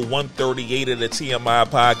 Episode 138 of the TMI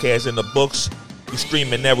podcast in the books. We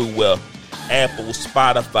streaming everywhere. Apple,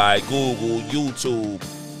 Spotify, Google, YouTube,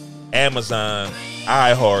 Amazon,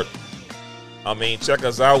 iHeart. I mean, check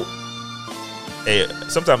us out. Hey,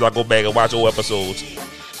 sometimes I go back and watch old episodes.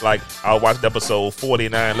 Like, I watched episode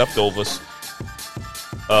 49, Leftovers,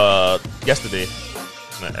 yesterday.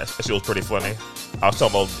 That shit was pretty funny. I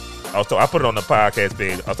put it on the podcast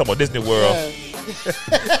page. I was talking about Disney World. Yeah.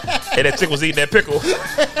 And that chick was eating that pickle.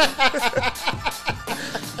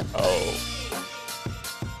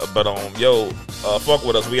 But, fuck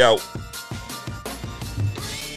with us. We out.